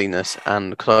of silliness,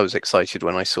 and because I was excited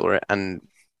when I saw it, and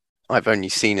I've only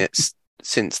seen it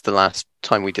since the last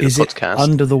time we did a podcast. Is it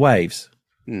Under the Waves?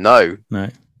 No.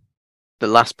 The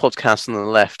last podcast on the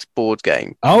left, board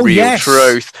game. Oh, Real yes.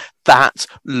 Truth. That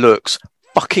looks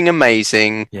fucking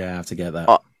amazing. Yeah, I have to get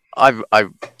that. I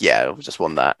just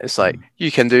want that. It's like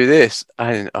you can do this.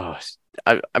 I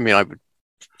would.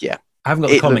 Yeah. I haven't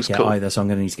got the comic yet either, so I'm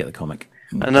going to need to get the comic.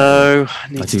 I know. I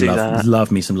need to do that.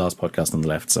 Love me some Last Podcast on the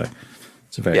Left, so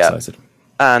very excited.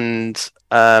 And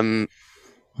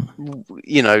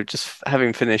just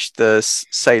having finished the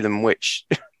Salem Witch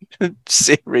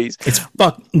series,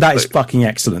 that is fucking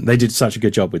excellent. They did such a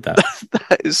good job with that.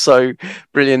 That is so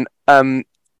brilliant.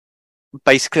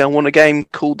 Basically, I want a game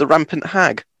called The Rampant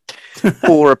Hag,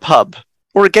 or a pub,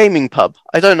 or a gaming pub.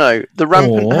 I don't know. The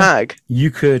Rampant Hag.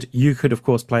 You could, of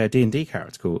course, play a D&D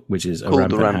character which is called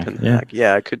The Rampant Hag.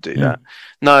 Yeah, I could do that.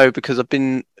 No, because I've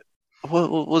been.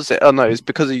 What was it? Oh no, it's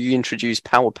because you introduced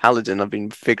Power Paladin. I've been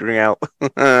figuring out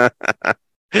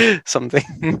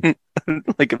something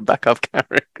like a backup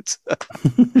character.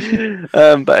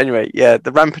 But anyway, yeah,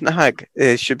 The Rampant Hag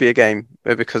should be a game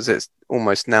because it's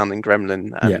almost Noun and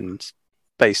Gremlin and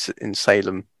based in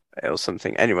Salem or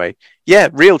something. Anyway, yeah,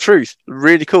 Real Truth,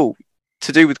 really cool,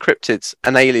 to do with cryptids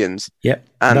and aliens. Yep,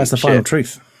 and that's the final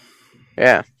truth.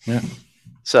 Yeah.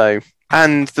 So,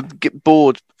 and the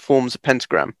board forms a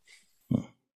pentagram.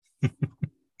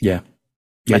 Yeah,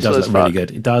 it does look really good.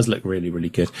 It does look really, really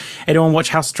good. Anyone watch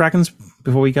House of Dragons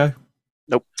before we go?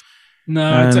 Nope.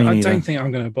 No, I don't think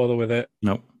I'm going to bother with it.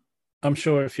 Nope. I'm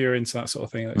sure if you're into that sort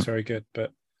of thing, it looks very good.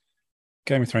 But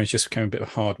Game of Thrones just became a bit of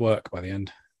hard work by the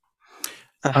end.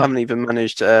 I haven't even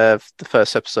managed the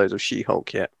first episode of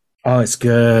She-Hulk yet. Oh, it's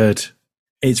good.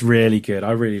 It's really good.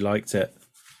 I really liked it.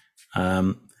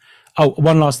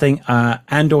 One last thing.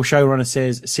 Andor showrunner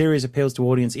says series appeals to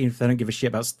audience even if they don't give a shit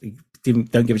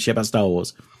about Star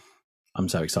Wars. I'm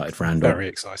so excited for Andor. Very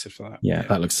excited for that. Yeah,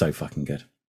 that looks so fucking good.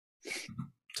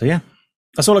 So yeah,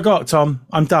 that's all I got, Tom.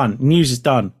 I'm done. News is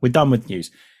done. We're done with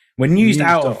news. We're newsed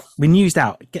out. We're newsed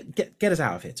out. Get us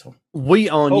out of here, Tom. We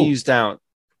are newsed out.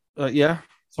 Yeah.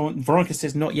 Veronica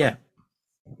says not yet.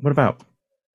 What about?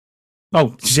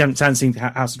 Oh, she hasn't seen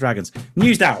House of Dragons.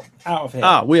 Newsed out of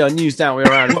here. We are newsed out. We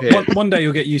are out of here. One day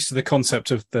you'll get used to the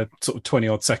concept of the sort of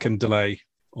 20-odd second delay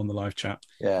on the live chat.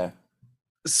 Yeah.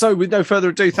 So with no further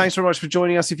ado, thanks very much for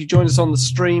joining us. If you joined us on the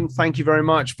stream, thank you very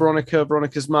much.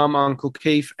 Veronica's mum, Uncle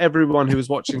Keith, everyone who was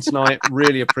watching tonight,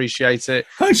 really appreciate it.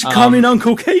 Thanks for coming,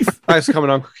 Uncle Keith. Thanks for coming,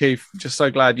 Uncle Keith. Just so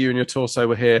glad you and your torso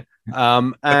were here.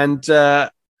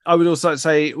 I would also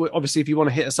say, obviously, if you want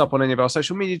to hit us up on any of our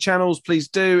social media channels, please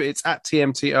do. It's at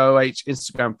TMTOH,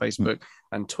 Instagram, Facebook,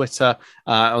 and Twitter.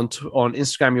 On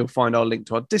Instagram, you'll find our link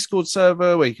to our Discord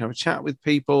server where you can have a chat with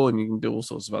people and you can do all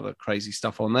sorts of other crazy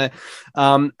stuff on there.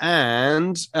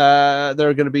 And there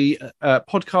are going to be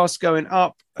podcasts going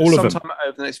up sometime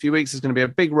over the next few weeks. There's going to be a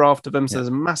big raft of them. So there's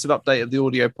a massive update of the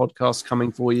audio podcast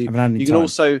coming for you. You can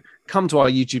also come to our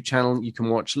YouTube channel. You can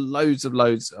watch loads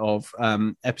of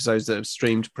episodes that have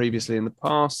streamed previously in the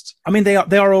past. I mean, they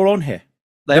are all on here.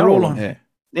 They're all on here.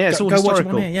 Yeah, it's all historical. Watch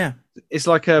them on here, yeah. It's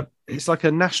like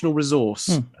a national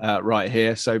resource right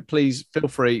here. So please feel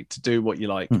free to do what you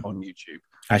like on YouTube.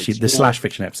 Actually, the Slash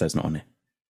Fiction episode's not on here.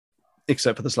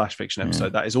 Except for the Slash Fiction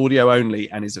episode. That is audio only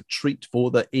and is a treat for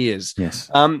the ears. Yes.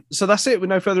 So that's it. With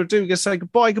no further ado, we're going to say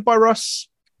goodbye. Goodbye, Russ.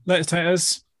 Later,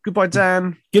 taters. Goodbye,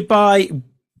 Dan. Goodbye,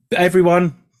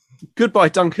 everyone. Goodbye,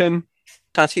 Duncan.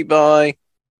 Tatty bye.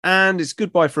 And it's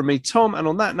goodbye from me, Tom. And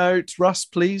on that note, Russ,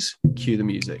 please cue the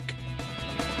music.